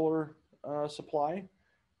given solar supply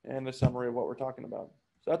and a summary of what we're talking about.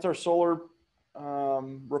 So that's our solar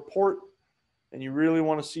report. And you really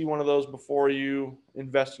want to see one of those before you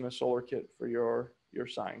invest in a solar kit for your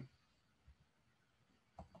sign.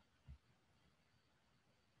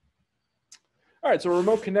 All right, so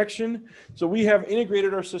remote connection. So we have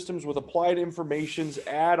integrated our systems with Applied Information's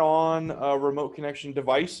add-on remote connection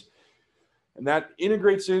device. And that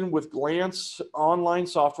integrates in with Glance online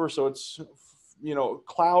software. So it's, you know,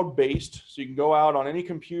 cloud-based. So you can go out on any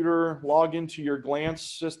computer, log into your Glance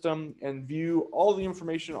system and view all the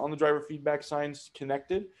information on the driver feedback signs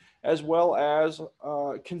connected, as well as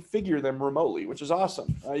configure them remotely, which is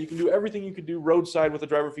awesome. You can do everything you could do roadside with a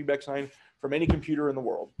driver feedback sign from any computer in the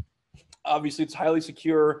world. Obviously, it's highly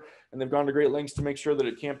secure, and they've gone to great lengths to make sure that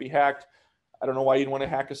it can't be hacked. I don't know why you'd want to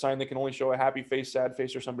hack a sign that can only show a happy face, sad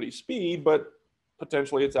face, or somebody's speed, but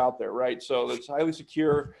potentially it's out there, right? So it's highly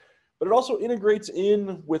secure, but it also integrates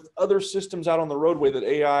in with other systems out on the roadway that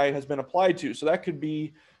AI has been applied to. So that could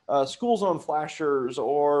be school zone flashers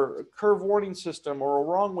or a curve warning system or a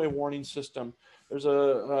wrong way warning system. There's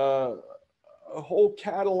a whole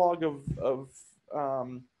catalog of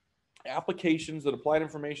applications that Applied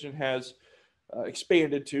Information has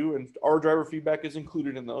expanded to, and our driver feedback is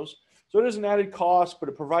included in those. So it is an added cost, but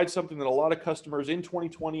it provides something that a lot of customers in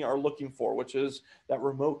 2020 are looking for, which is that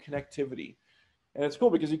remote connectivity. And it's cool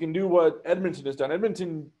because you can do what Edmonton has done.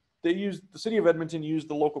 Edmonton, the city of Edmonton used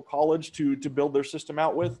the local college to build their system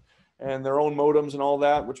out with, and their own modems and all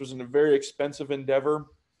that, which was a very expensive endeavor.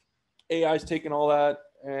 AI's taken all that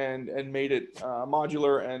and made it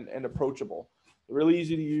modular and approachable. Really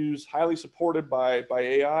easy to use, highly supported by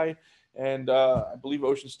AI, and I believe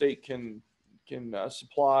Ocean State can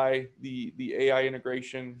supply the AI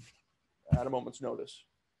integration at a moment's notice.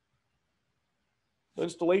 The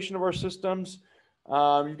installation of our systems,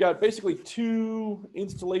 you've got basically two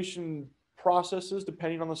installation processes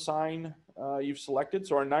depending on the sign you've selected.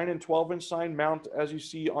 So our 9 and 12-inch sign mount as you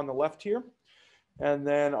see on the left here, and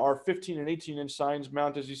then our 15 and 18-inch signs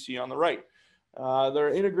mount as you see on the right.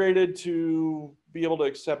 They're integrated to be able to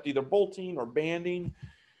accept either bolting or banding,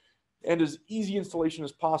 and as easy installation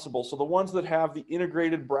as possible. So the ones that have the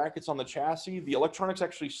integrated brackets on the chassis, the electronics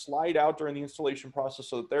actually slide out during the installation process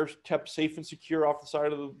so that they're kept safe and secure off the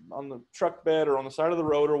side of on the truck bed or on the side of the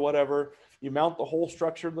road or whatever. You mount the whole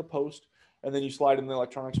structure of the post, and then you slide in the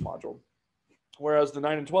electronics module. Whereas the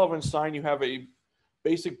 9 and 12-inch sign, you have a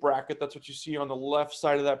basic bracket. That's what you see on the left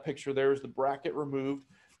side of that picture. There is the bracket removed.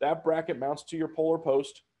 That bracket mounts to your polar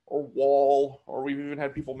post or wall, or we've even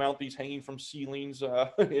had people mount these hanging from ceilings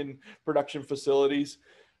in production facilities.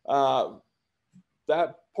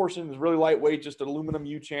 That portion is really lightweight, just an aluminum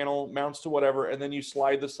U-channel, mounts to whatever, and then you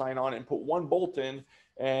slide the sign on and put one bolt in,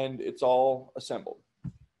 and it's all assembled.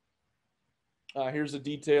 Here's a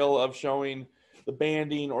detail of showing the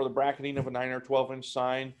banding or the bracketing of a 9 or 12-inch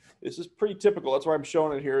sign. This is pretty typical. That's why I'm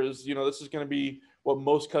showing it here. Is, you know, this is going to be what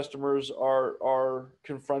most customers are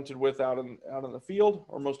confronted with out in the field,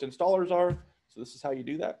 or most installers are. So this is how you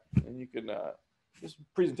do that, and you can. This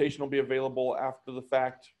presentation will be available after the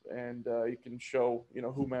fact, and you can show, you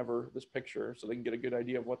know, whomever this picture so they can get a good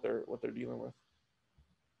idea of what they're dealing with.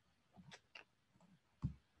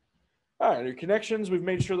 All right, your connections. We've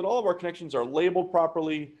made sure that all of our connections are labeled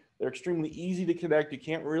properly. They're extremely easy to connect. You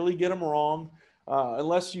can't really get them wrong.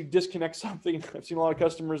 Unless you disconnect something. I've seen a lot of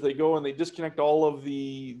customers, they go and they disconnect all of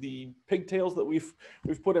the pigtails that we've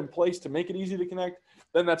put in place to make it easy to connect.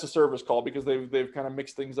 Then that's a service call because they've kind of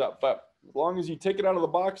mixed things up. But as long as you take it out of the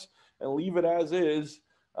box and leave it as is,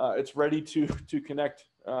 it's ready to connect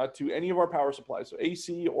to any of our power supplies. So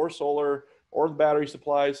AC or solar or the battery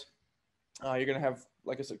supplies. You're going to have,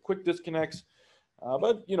 like I said, quick disconnects.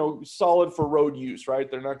 But, you know, solid for road use, right?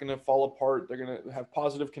 They're not going to fall apart. They're going to have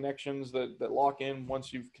positive connections that lock in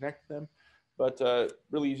once you've connected them, but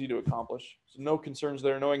really easy to accomplish. So no concerns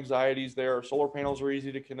there, no anxieties there. Our solar panels are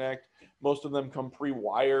easy to connect. Most of them come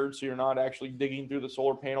pre-wired, so you're not actually digging through the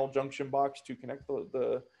solar panel junction box to connect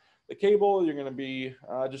the cable. You're going to be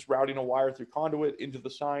just routing a wire through conduit into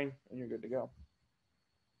the sign, and you're good to go.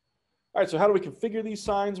 All right, so how do we configure these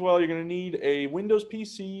signs? Well, you're going to need a Windows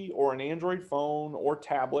PC or an Android phone or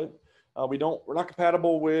tablet. We're not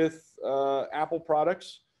compatible with Apple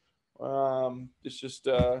products. It's just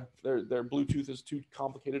their Bluetooth is too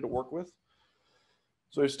complicated to work with.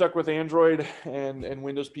 So you're stuck with Android and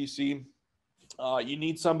Windows PC. You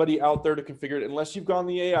need somebody out there to configure it, unless you've gone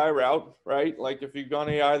the AI route, right? Like if you've gone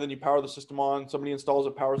AI, then you power the system on, somebody installs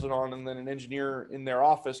it, powers it on, and then an engineer in their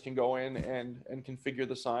office can go in and configure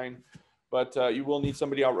the sign. But you will need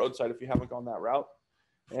somebody out roadside if you haven't gone that route.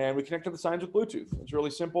 And we connect to the signs with Bluetooth. It's really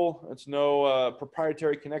simple. It's no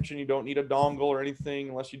proprietary connection. You don't need a dongle or anything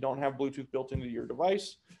unless you don't have Bluetooth built into your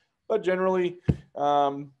device. But generally,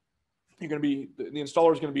 you're going to be, the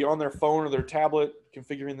installer is going to be on their phone or their tablet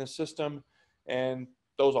configuring this system, and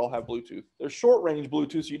those all have Bluetooth. They're short range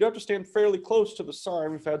Bluetooth, so you do have to stand fairly close to the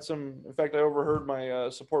sign. We've had some, in fact, I overheard my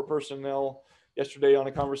support personnel yesterday on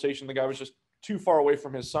a conversation. The guy was just too far away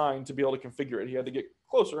from his sign to be able to configure it. He had to get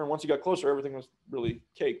closer, and once he got closer, everything was really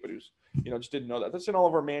cake, but he was, just didn't know that. That's in all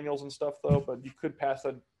of our manuals and stuff though, but you could pass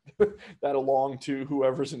that, that along to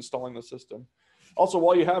whoever's installing the system. Also,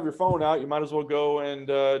 while you have your phone out, you might as well go and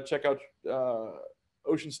check out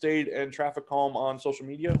Ocean State and TraffiCalm on social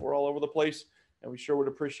media. We're all over the place, and we sure would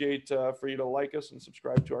appreciate for you to like us and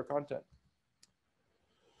subscribe to our content.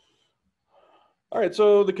 All right,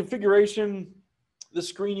 so the configuration, the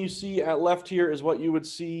screen you see at left here is what you would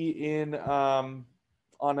see in on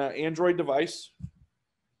an Android device.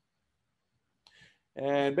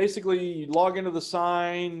 And basically, you log into the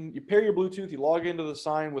sign, you pair your Bluetooth, you log into the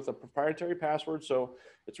sign with a proprietary password. So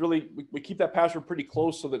it's really, we keep that password pretty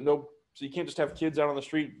close so that so you can't just have kids out on the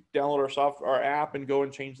street download our app and go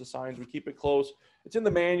and change the signs. We keep it close. It's in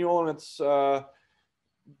the manual, and it's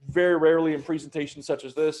very rarely in presentations such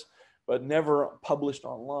as this, but never published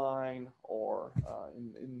online or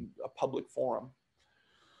in a public forum.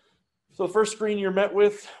 So the first screen you're met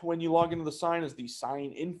with when you log into the sign is the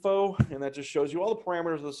sign info, and that just shows you all the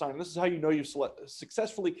parameters of the sign. This is how you know you've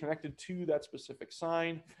successfully connected to that specific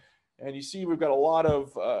sign. And you see we've got a lot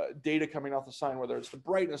of data coming off the sign, whether it's the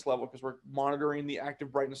brightness level, because we're monitoring the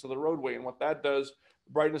active brightness of the roadway. And what that does,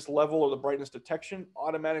 the brightness level or the brightness detection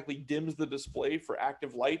automatically dims the display for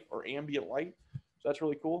active light or ambient light. So that's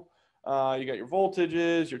really cool. You got your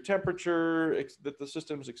voltages, your temperature that the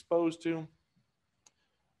system is exposed to.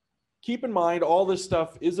 Keep in mind, all this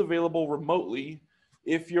stuff is available remotely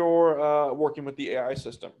if you're working with the AI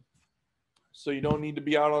system. So you don't need to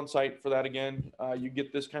be out on site for that again. You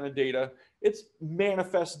get this kind of data. It's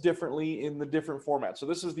manifests differently in the different formats. So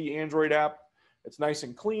this is the Android app. It's nice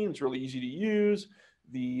and clean. It's really easy to use.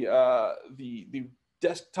 The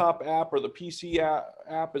desktop app or the PC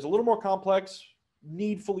app is a little more complex,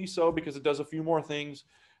 needfully so, because it does a few more things.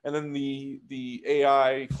 And then the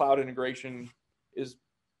AI cloud integration is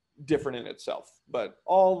different in itself, but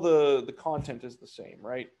all the content is the same,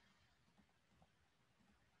 right?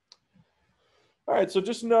 All right, so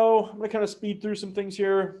just know, I'm gonna kind of speed through some things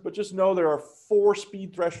here, but just know there are 4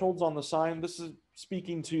 speed thresholds on the sign. This is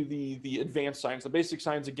speaking to the advanced signs. The basic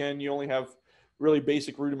signs, again, you only have really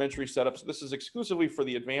basic rudimentary setups. This is exclusively for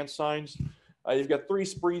the advanced signs. You've got 3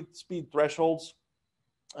 speed thresholds,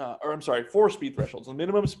 4 speed thresholds. The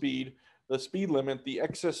minimum speed, the speed limit, the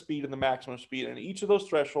excess speed, and the maximum speed. And each of those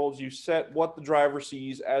thresholds, you set what the driver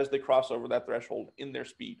sees as they cross over that threshold in their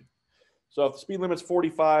speed. So if the speed limit's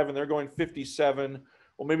 45 and they're going 57,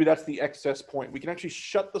 well, maybe that's the excess point. We can actually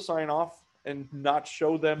shut the sign off and not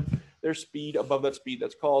show them their speed above that speed.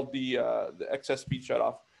 That's called the excess speed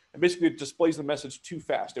shutoff. And basically, it displays the message too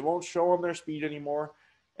fast. It won't show them their speed anymore.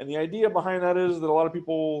 And the idea behind that is that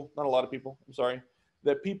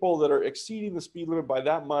that people that are exceeding the speed limit by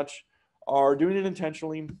that much are doing it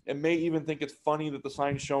intentionally and may even think it's funny that the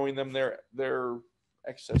sign's showing them their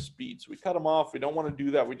excess speed. So we cut them off. We don't want to do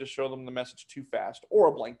that. We just show them the message too fast or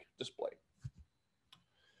a blank display.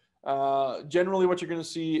 Generally, what you're going to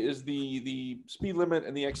see is the speed limit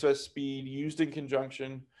and the excess speed used in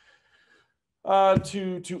conjunction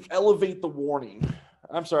to elevate the warning.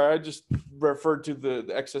 I'm sorry, I just referred to the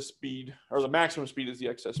excess speed, or the maximum speed is the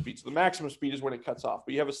excess speed. So the maximum speed is when it cuts off.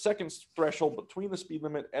 But you have a second threshold between the speed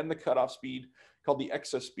limit and the cutoff speed called the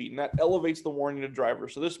excess speed, and that elevates the warning to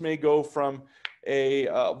drivers. So this may go from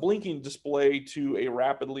a blinking display to a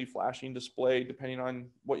rapidly flashing display, depending on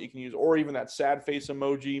what you can use, or even that sad face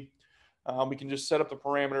emoji. We can just set up the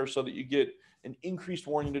parameters so that you get an increased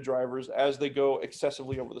warning to drivers as they go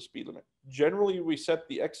excessively over the speed limit. Generally, we set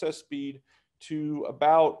the excess speed to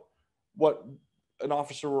about what an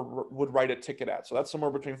officer would write a ticket at. So that's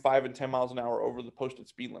somewhere between 5 and 10 miles an hour over the posted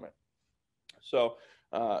speed limit. So,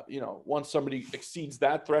 once somebody exceeds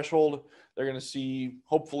that threshold, they're going to see,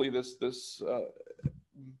 hopefully, this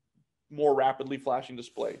more rapidly flashing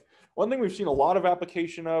display. One thing we've seen a lot of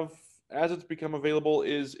application of as it's become available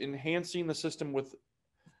is enhancing the system with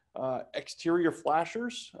exterior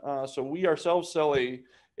flashers. So we ourselves sell a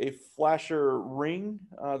a flasher ring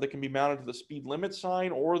that can be mounted to the speed limit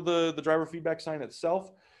sign or the driver feedback sign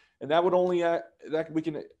itself. And that would only, that we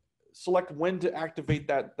can select when to activate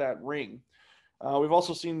that ring. We've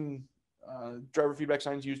also seen driver feedback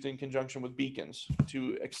signs used in conjunction with beacons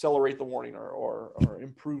to accelerate the warning or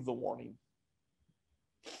improve the warning.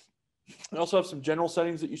 We also have some general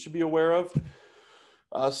settings that you should be aware of.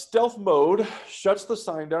 Stealth mode shuts the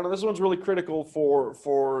sign down, and this one's really critical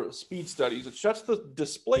for speed studies. It shuts the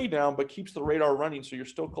display down, but keeps the radar running, so you're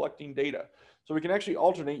still collecting data. So we can actually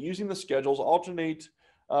alternate, using the schedules, alternate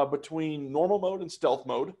between normal mode and stealth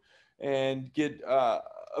mode, and get a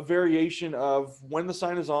variation of when the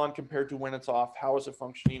sign is on compared to when it's off. How is it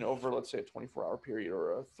functioning over, let's say, a 24-hour period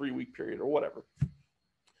or a 3-week period or whatever.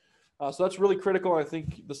 So that's really critical. I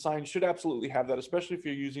think the sign should absolutely have that, especially if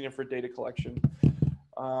you're using it for data collection.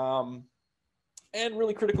 And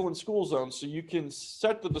really critical in school zones. So you can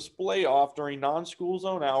set the display off during non-school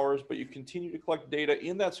zone hours, but you continue to collect data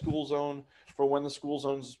in that school zone for when the school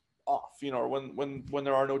zone's off, you know, or when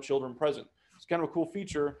there are no children present. It's kind of a cool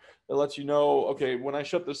feature that lets you know, okay, when I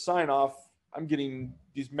shut this sign off, I'm getting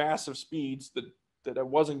these massive speeds that I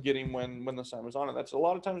wasn't getting when the sign was on. And that's a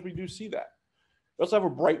lot of times we do see that. We also have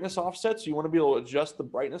a brightness offset, so you want to be able to adjust the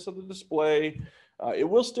brightness of the display. It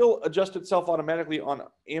will still adjust itself automatically on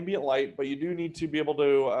ambient light, but you do need to be able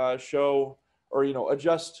to show or, you know,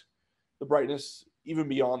 adjust the brightness even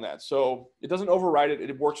beyond that. So it doesn't override it,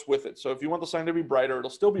 it works with it. So if you want the sign to be brighter,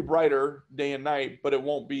 it'll still be brighter day and night, but it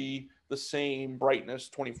won't be the same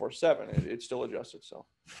brightness 24/7. It still adjusts itself.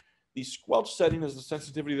 The squelch setting is the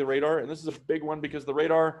sensitivity of the radar, and this is a big one because the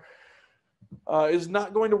radar is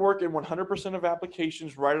not going to work in 100% of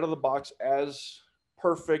applications right out of the box as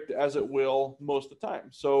perfect as it will most of the time.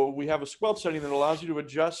 So we have a squelch setting that allows you to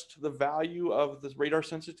adjust the value of the radar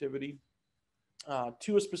sensitivity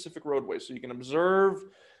to a specific roadway. So you can observe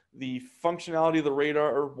the functionality of the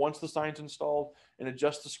radar once the sign's installed and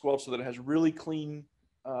adjust the squelch so that it has really clean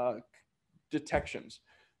detections.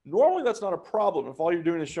 Normally that's not a problem if all you're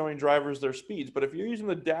doing is showing drivers their speeds, but if you're using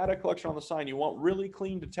the data collection on the sign, you want really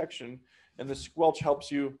clean detection, and the squelch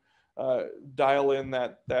helps you dial in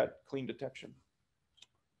that clean detection.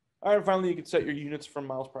 All right, finally, you can set your units from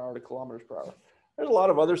miles per hour to kilometers per hour. There's a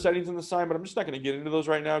lot of other settings in the sign, but I'm just not going to get into those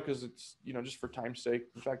right now because it's, you know, just for time's sake.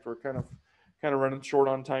 In fact, we're kind of running short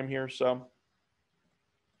on time here, so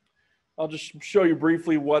I'll just show you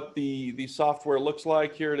briefly what the software looks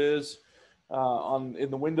like. Here it is in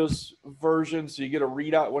the Windows version. So you get a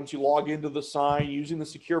readout once you log into the sign using the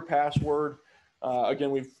secure password.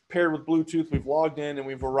 Again, we've paired with Bluetooth, we've logged in, and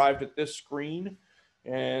we've arrived at this screen.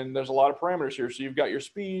 And there's a lot of parameters here. So you've got your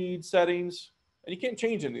speed settings, and you can't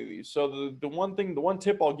change any of these. So the one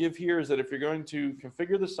tip I'll give here is that if you're going to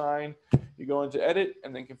configure the sign, you go into Edit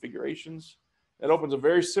and then Configurations. It opens a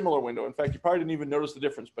very similar window. In fact, you probably didn't even notice the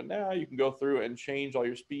difference, but now you can go through and change all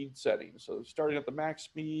your speed settings. So starting at the max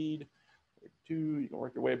speed, 2, you can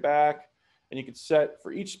work your way back. And you can set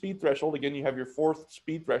for each speed threshold. Again, you have your 4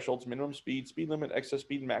 speed thresholds: minimum speed, speed limit, excess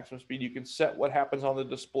speed, and maximum speed. You can set what happens on the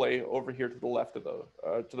display over here to the left of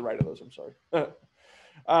to the right of those. I'm sorry.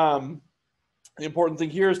 The important thing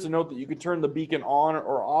here is to note that you can turn the beacon on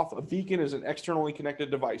or off. A beacon is an externally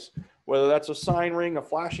connected device, whether that's a sign ring, a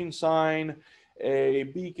flashing sign, a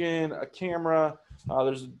beacon, a camera.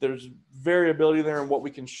 There's variability there in what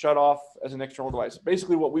we can shut off as an external device.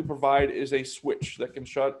 Basically, what we provide is a switch that can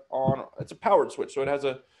shut on. It's a powered switch, so it has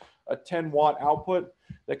a 10-watt output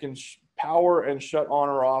that can power and shut on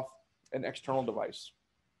or off an external device.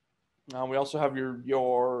 We also have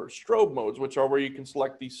your strobe modes, which are where you can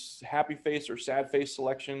select the happy face or sad face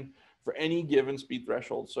selection for any given speed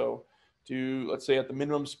threshold. So let's say at the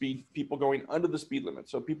minimum speed, people going under the speed limit.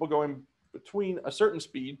 So people going between a certain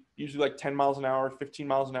speed, usually like 10 miles an hour, 15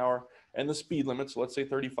 miles an hour, and the speed limit, so let's say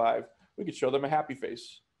 35, we could show them a happy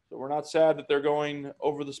face. So we're not sad that they're going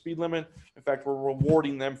over the speed limit. In fact, we're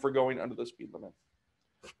rewarding them for going under the speed limit.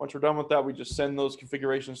 Once we're done with that, we just send those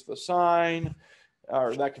configurations to the sign,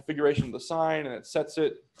 or that configuration to the sign, and it sets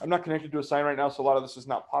it. I'm not connected to a sign right now, so a lot of this is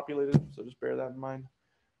not populated, so just bear that in mind.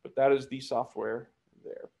 But that is the software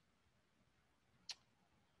there.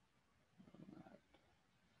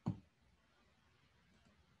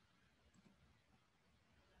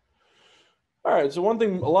 All right, so one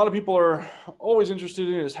thing a lot of people are always interested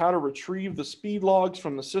in is how to retrieve the speed logs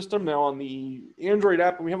from the system. Now on the Android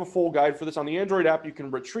app, and we have a full guide for this, on the Android app, you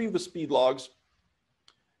can retrieve the speed logs,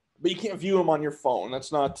 but you can't view them on your phone.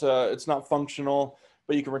 That's not, it's not functional,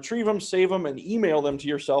 but you can retrieve them, save them, and email them to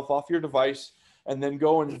yourself off your device, and then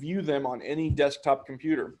go and view them on any desktop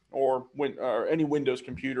computer or any Windows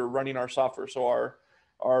computer running our software. So our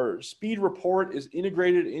Our speed report is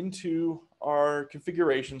integrated into our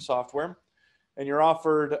configuration software, and you're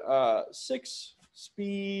offered 6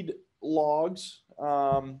 speed logs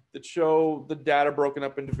that show the data broken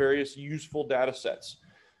up into various useful data sets.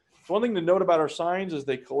 So one thing to note about our signs is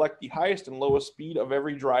they collect the highest and lowest speed of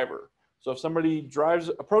every driver. So if somebody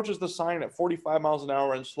approaches the sign at 45 miles an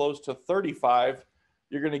hour and slows to 35,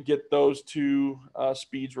 you're going to get those 2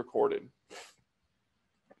 speeds recorded.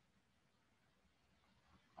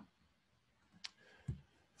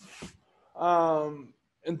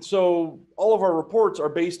 And so all of our reports are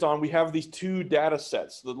based on, we have these 2 data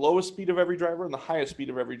sets, the lowest speed of every driver and the highest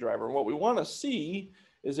speed of every driver. And what we want to see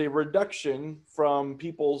is a reduction from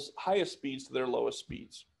people's highest speeds to their lowest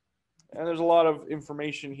speeds. And there's a lot of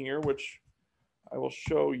information here, which I will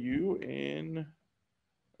show you in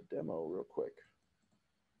a demo real quick.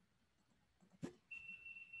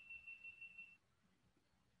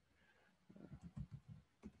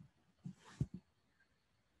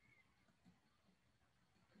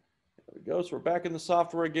 There we go. So we're back in the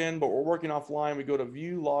software again, but we're working offline. We go to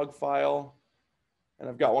view log file, and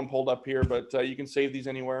I've got one pulled up here, but you can save these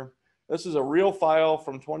anywhere. This is a real file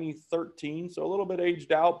from 2013, so a little bit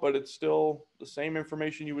aged out, but it's still the same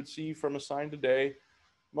information you would see from a sign today.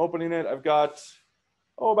 I'm opening it. I've got,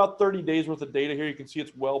 about 30 days worth of data here. You can see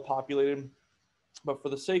it's well populated, but for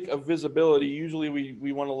the sake of visibility, usually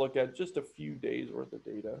we want to look at just a few days worth of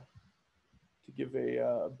data to give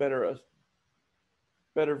a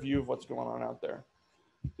better view of what's going on out there.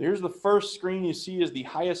 Here's the first screen you see is the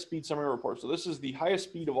highest speed summary report. So this is the highest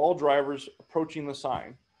speed of all drivers approaching the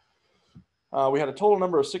sign. We had a total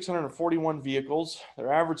number of 641 vehicles.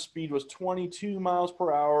 Their average speed was 22 miles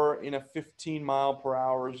per hour in a 15 mile per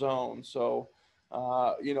hour zone. So,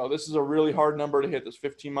 this is a really hard number to hit, this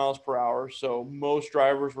 15 miles per hour. So most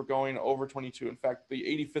drivers were going over 22. In fact, the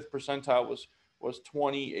 85th percentile was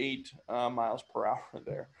 28 miles per hour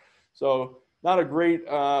there. So not a great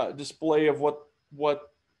display of what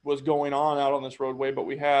was going on out on this roadway, but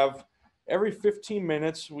we have every 15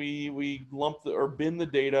 minutes, we lump or bin the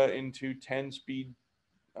data into 10 speed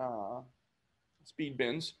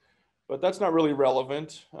bins, but that's not really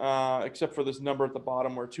relevant, except for this number at the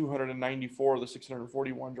bottom where 294 of the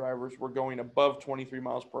 641 drivers were going above 23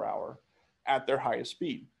 miles per hour at their highest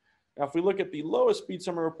speed. Now, if we look at the lowest speed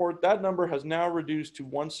summary report, that number has now reduced to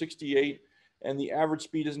 168, and the average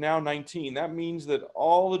speed is now 19. That means that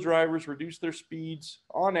all the drivers reduced their speeds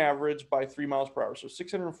on average by 3 miles per hour. So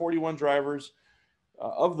 641 drivers,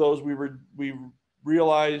 of those we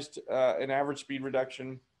realized an average speed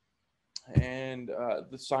reduction, and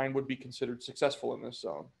the sign would be considered successful in this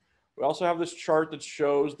zone. We also have this chart that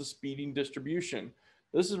shows the speeding distribution.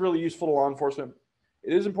 This is really useful to law enforcement.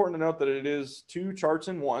 It is important to note that it is 2 charts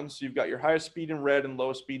in one. So you've got your highest speed in red and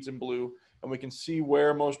lowest speeds in blue. And we can see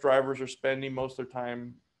where most drivers are spending most of their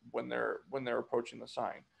time when they're approaching the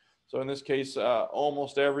sign. So in this case,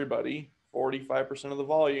 almost everybody, 45% of the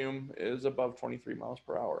volume, is above 23 miles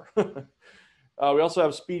per hour. We also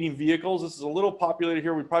have speeding vehicles. This is a little populated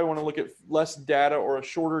here. We probably want to look at less data or a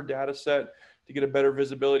shorter data set to get a better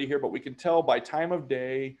visibility here, but we can tell by time of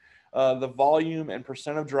day, the volume and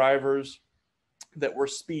percent of drivers that were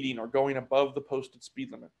speeding or going above the posted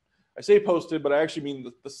speed limit. I say posted, but I actually mean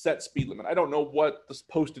the set speed limit. I don't know what the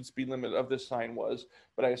posted speed limit of this sign was,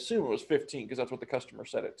 but I assume it was 15 because that's what the customer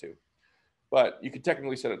set it to. But you can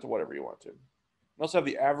technically set it to whatever you want to. We also have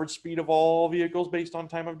the average speed of all vehicles based on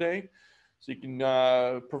time of day. So you can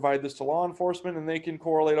provide this to law enforcement, and they can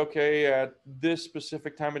correlate, okay, at this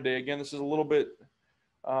specific time of day. Again, this is a little bit,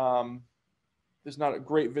 there's not a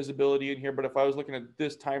great visibility in here, but if I was looking at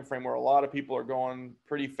this time frame where a lot of people are going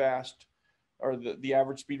pretty fast, or the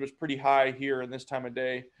average speed was pretty high here in this time of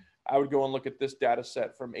day, I would go and look at this data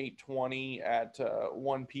set from 8:20 at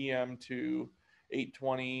 1 p.m. to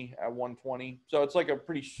 8:20 at 1:20. So it's like a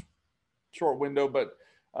pretty short window, but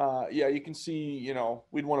yeah, you can see,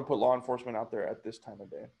 we'd want to put law enforcement out there at this time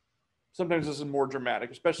of day. Sometimes this is more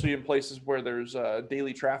dramatic, especially in places where there's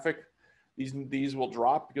daily traffic. These will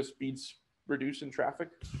drop because speeds reduce in traffic.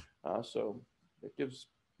 So it gives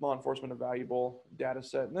law enforcement a valuable data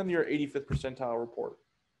set. And then your 85th percentile report.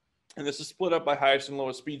 And this is split up by highest and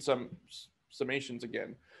lowest speed summations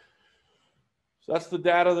again. So that's the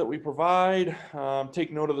data that we provide.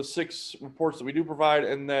 Take note of the 6 reports that we do provide,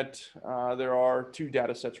 and that there are 2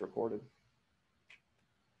 data sets recorded.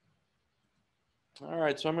 All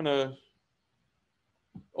right, so I'm going to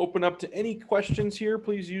open up to any questions here.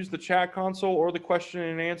 Please use the chat console or the question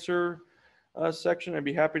and answer section. I'd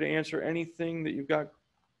be happy to answer anything that you've got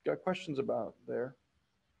questions about there.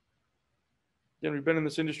 Again, we've been in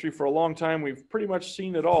this industry for a long time. We've pretty much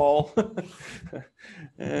seen it all.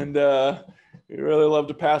 And we really love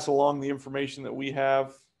to pass along the information that we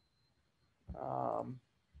have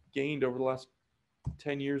gained over the last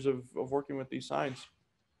 10 years of working with these signs.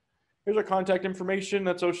 Here's our contact information.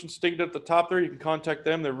 That's Ocean State at the top there. You can contact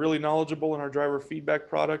them. They're really knowledgeable in our driver feedback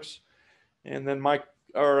products. And then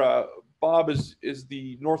Bob is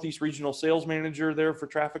the Northeast Regional Sales Manager there for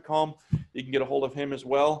TraffiCalm. You can get a hold of him as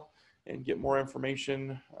well and get more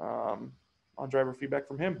information on driver feedback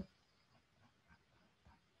from him.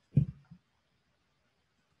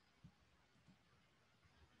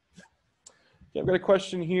 Okay, I've got a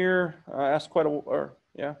question here. Asked quite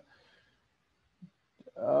yeah.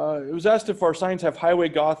 It was asked if our signs have Highway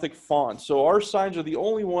Gothic font. So our signs are the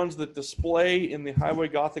only ones that display in the Highway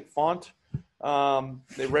Gothic font.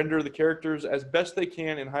 They render the characters as best they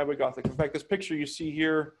can in Highway Gothic. In fact, this picture you see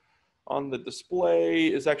here on the display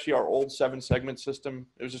is actually our old 7-segment system.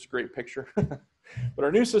 It was just a great picture. But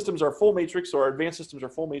our new systems are full matrix, so our advanced systems are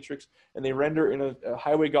full matrix, and they render in a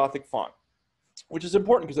Highway Gothic font, which is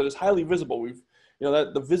important because it is highly visible.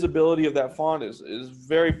 That the visibility of that font is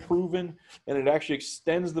very proven, and it actually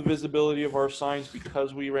extends the visibility of our signs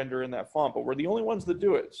because we render in that font. But we're the only ones that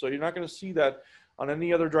do it, so you're not going to see that on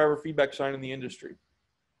any other driver feedback sign in the industry.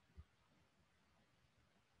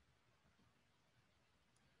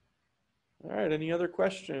 All right, any other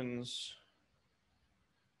questions?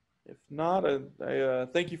 If not, I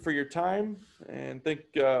thank you for your time, and thank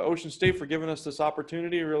Ocean State for giving us this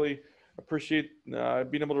opportunity. Really appreciate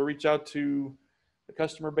being able to reach out to the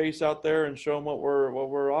customer base out there and show them what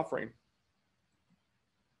we're offering.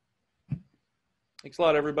 Thanks a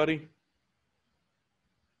lot, everybody.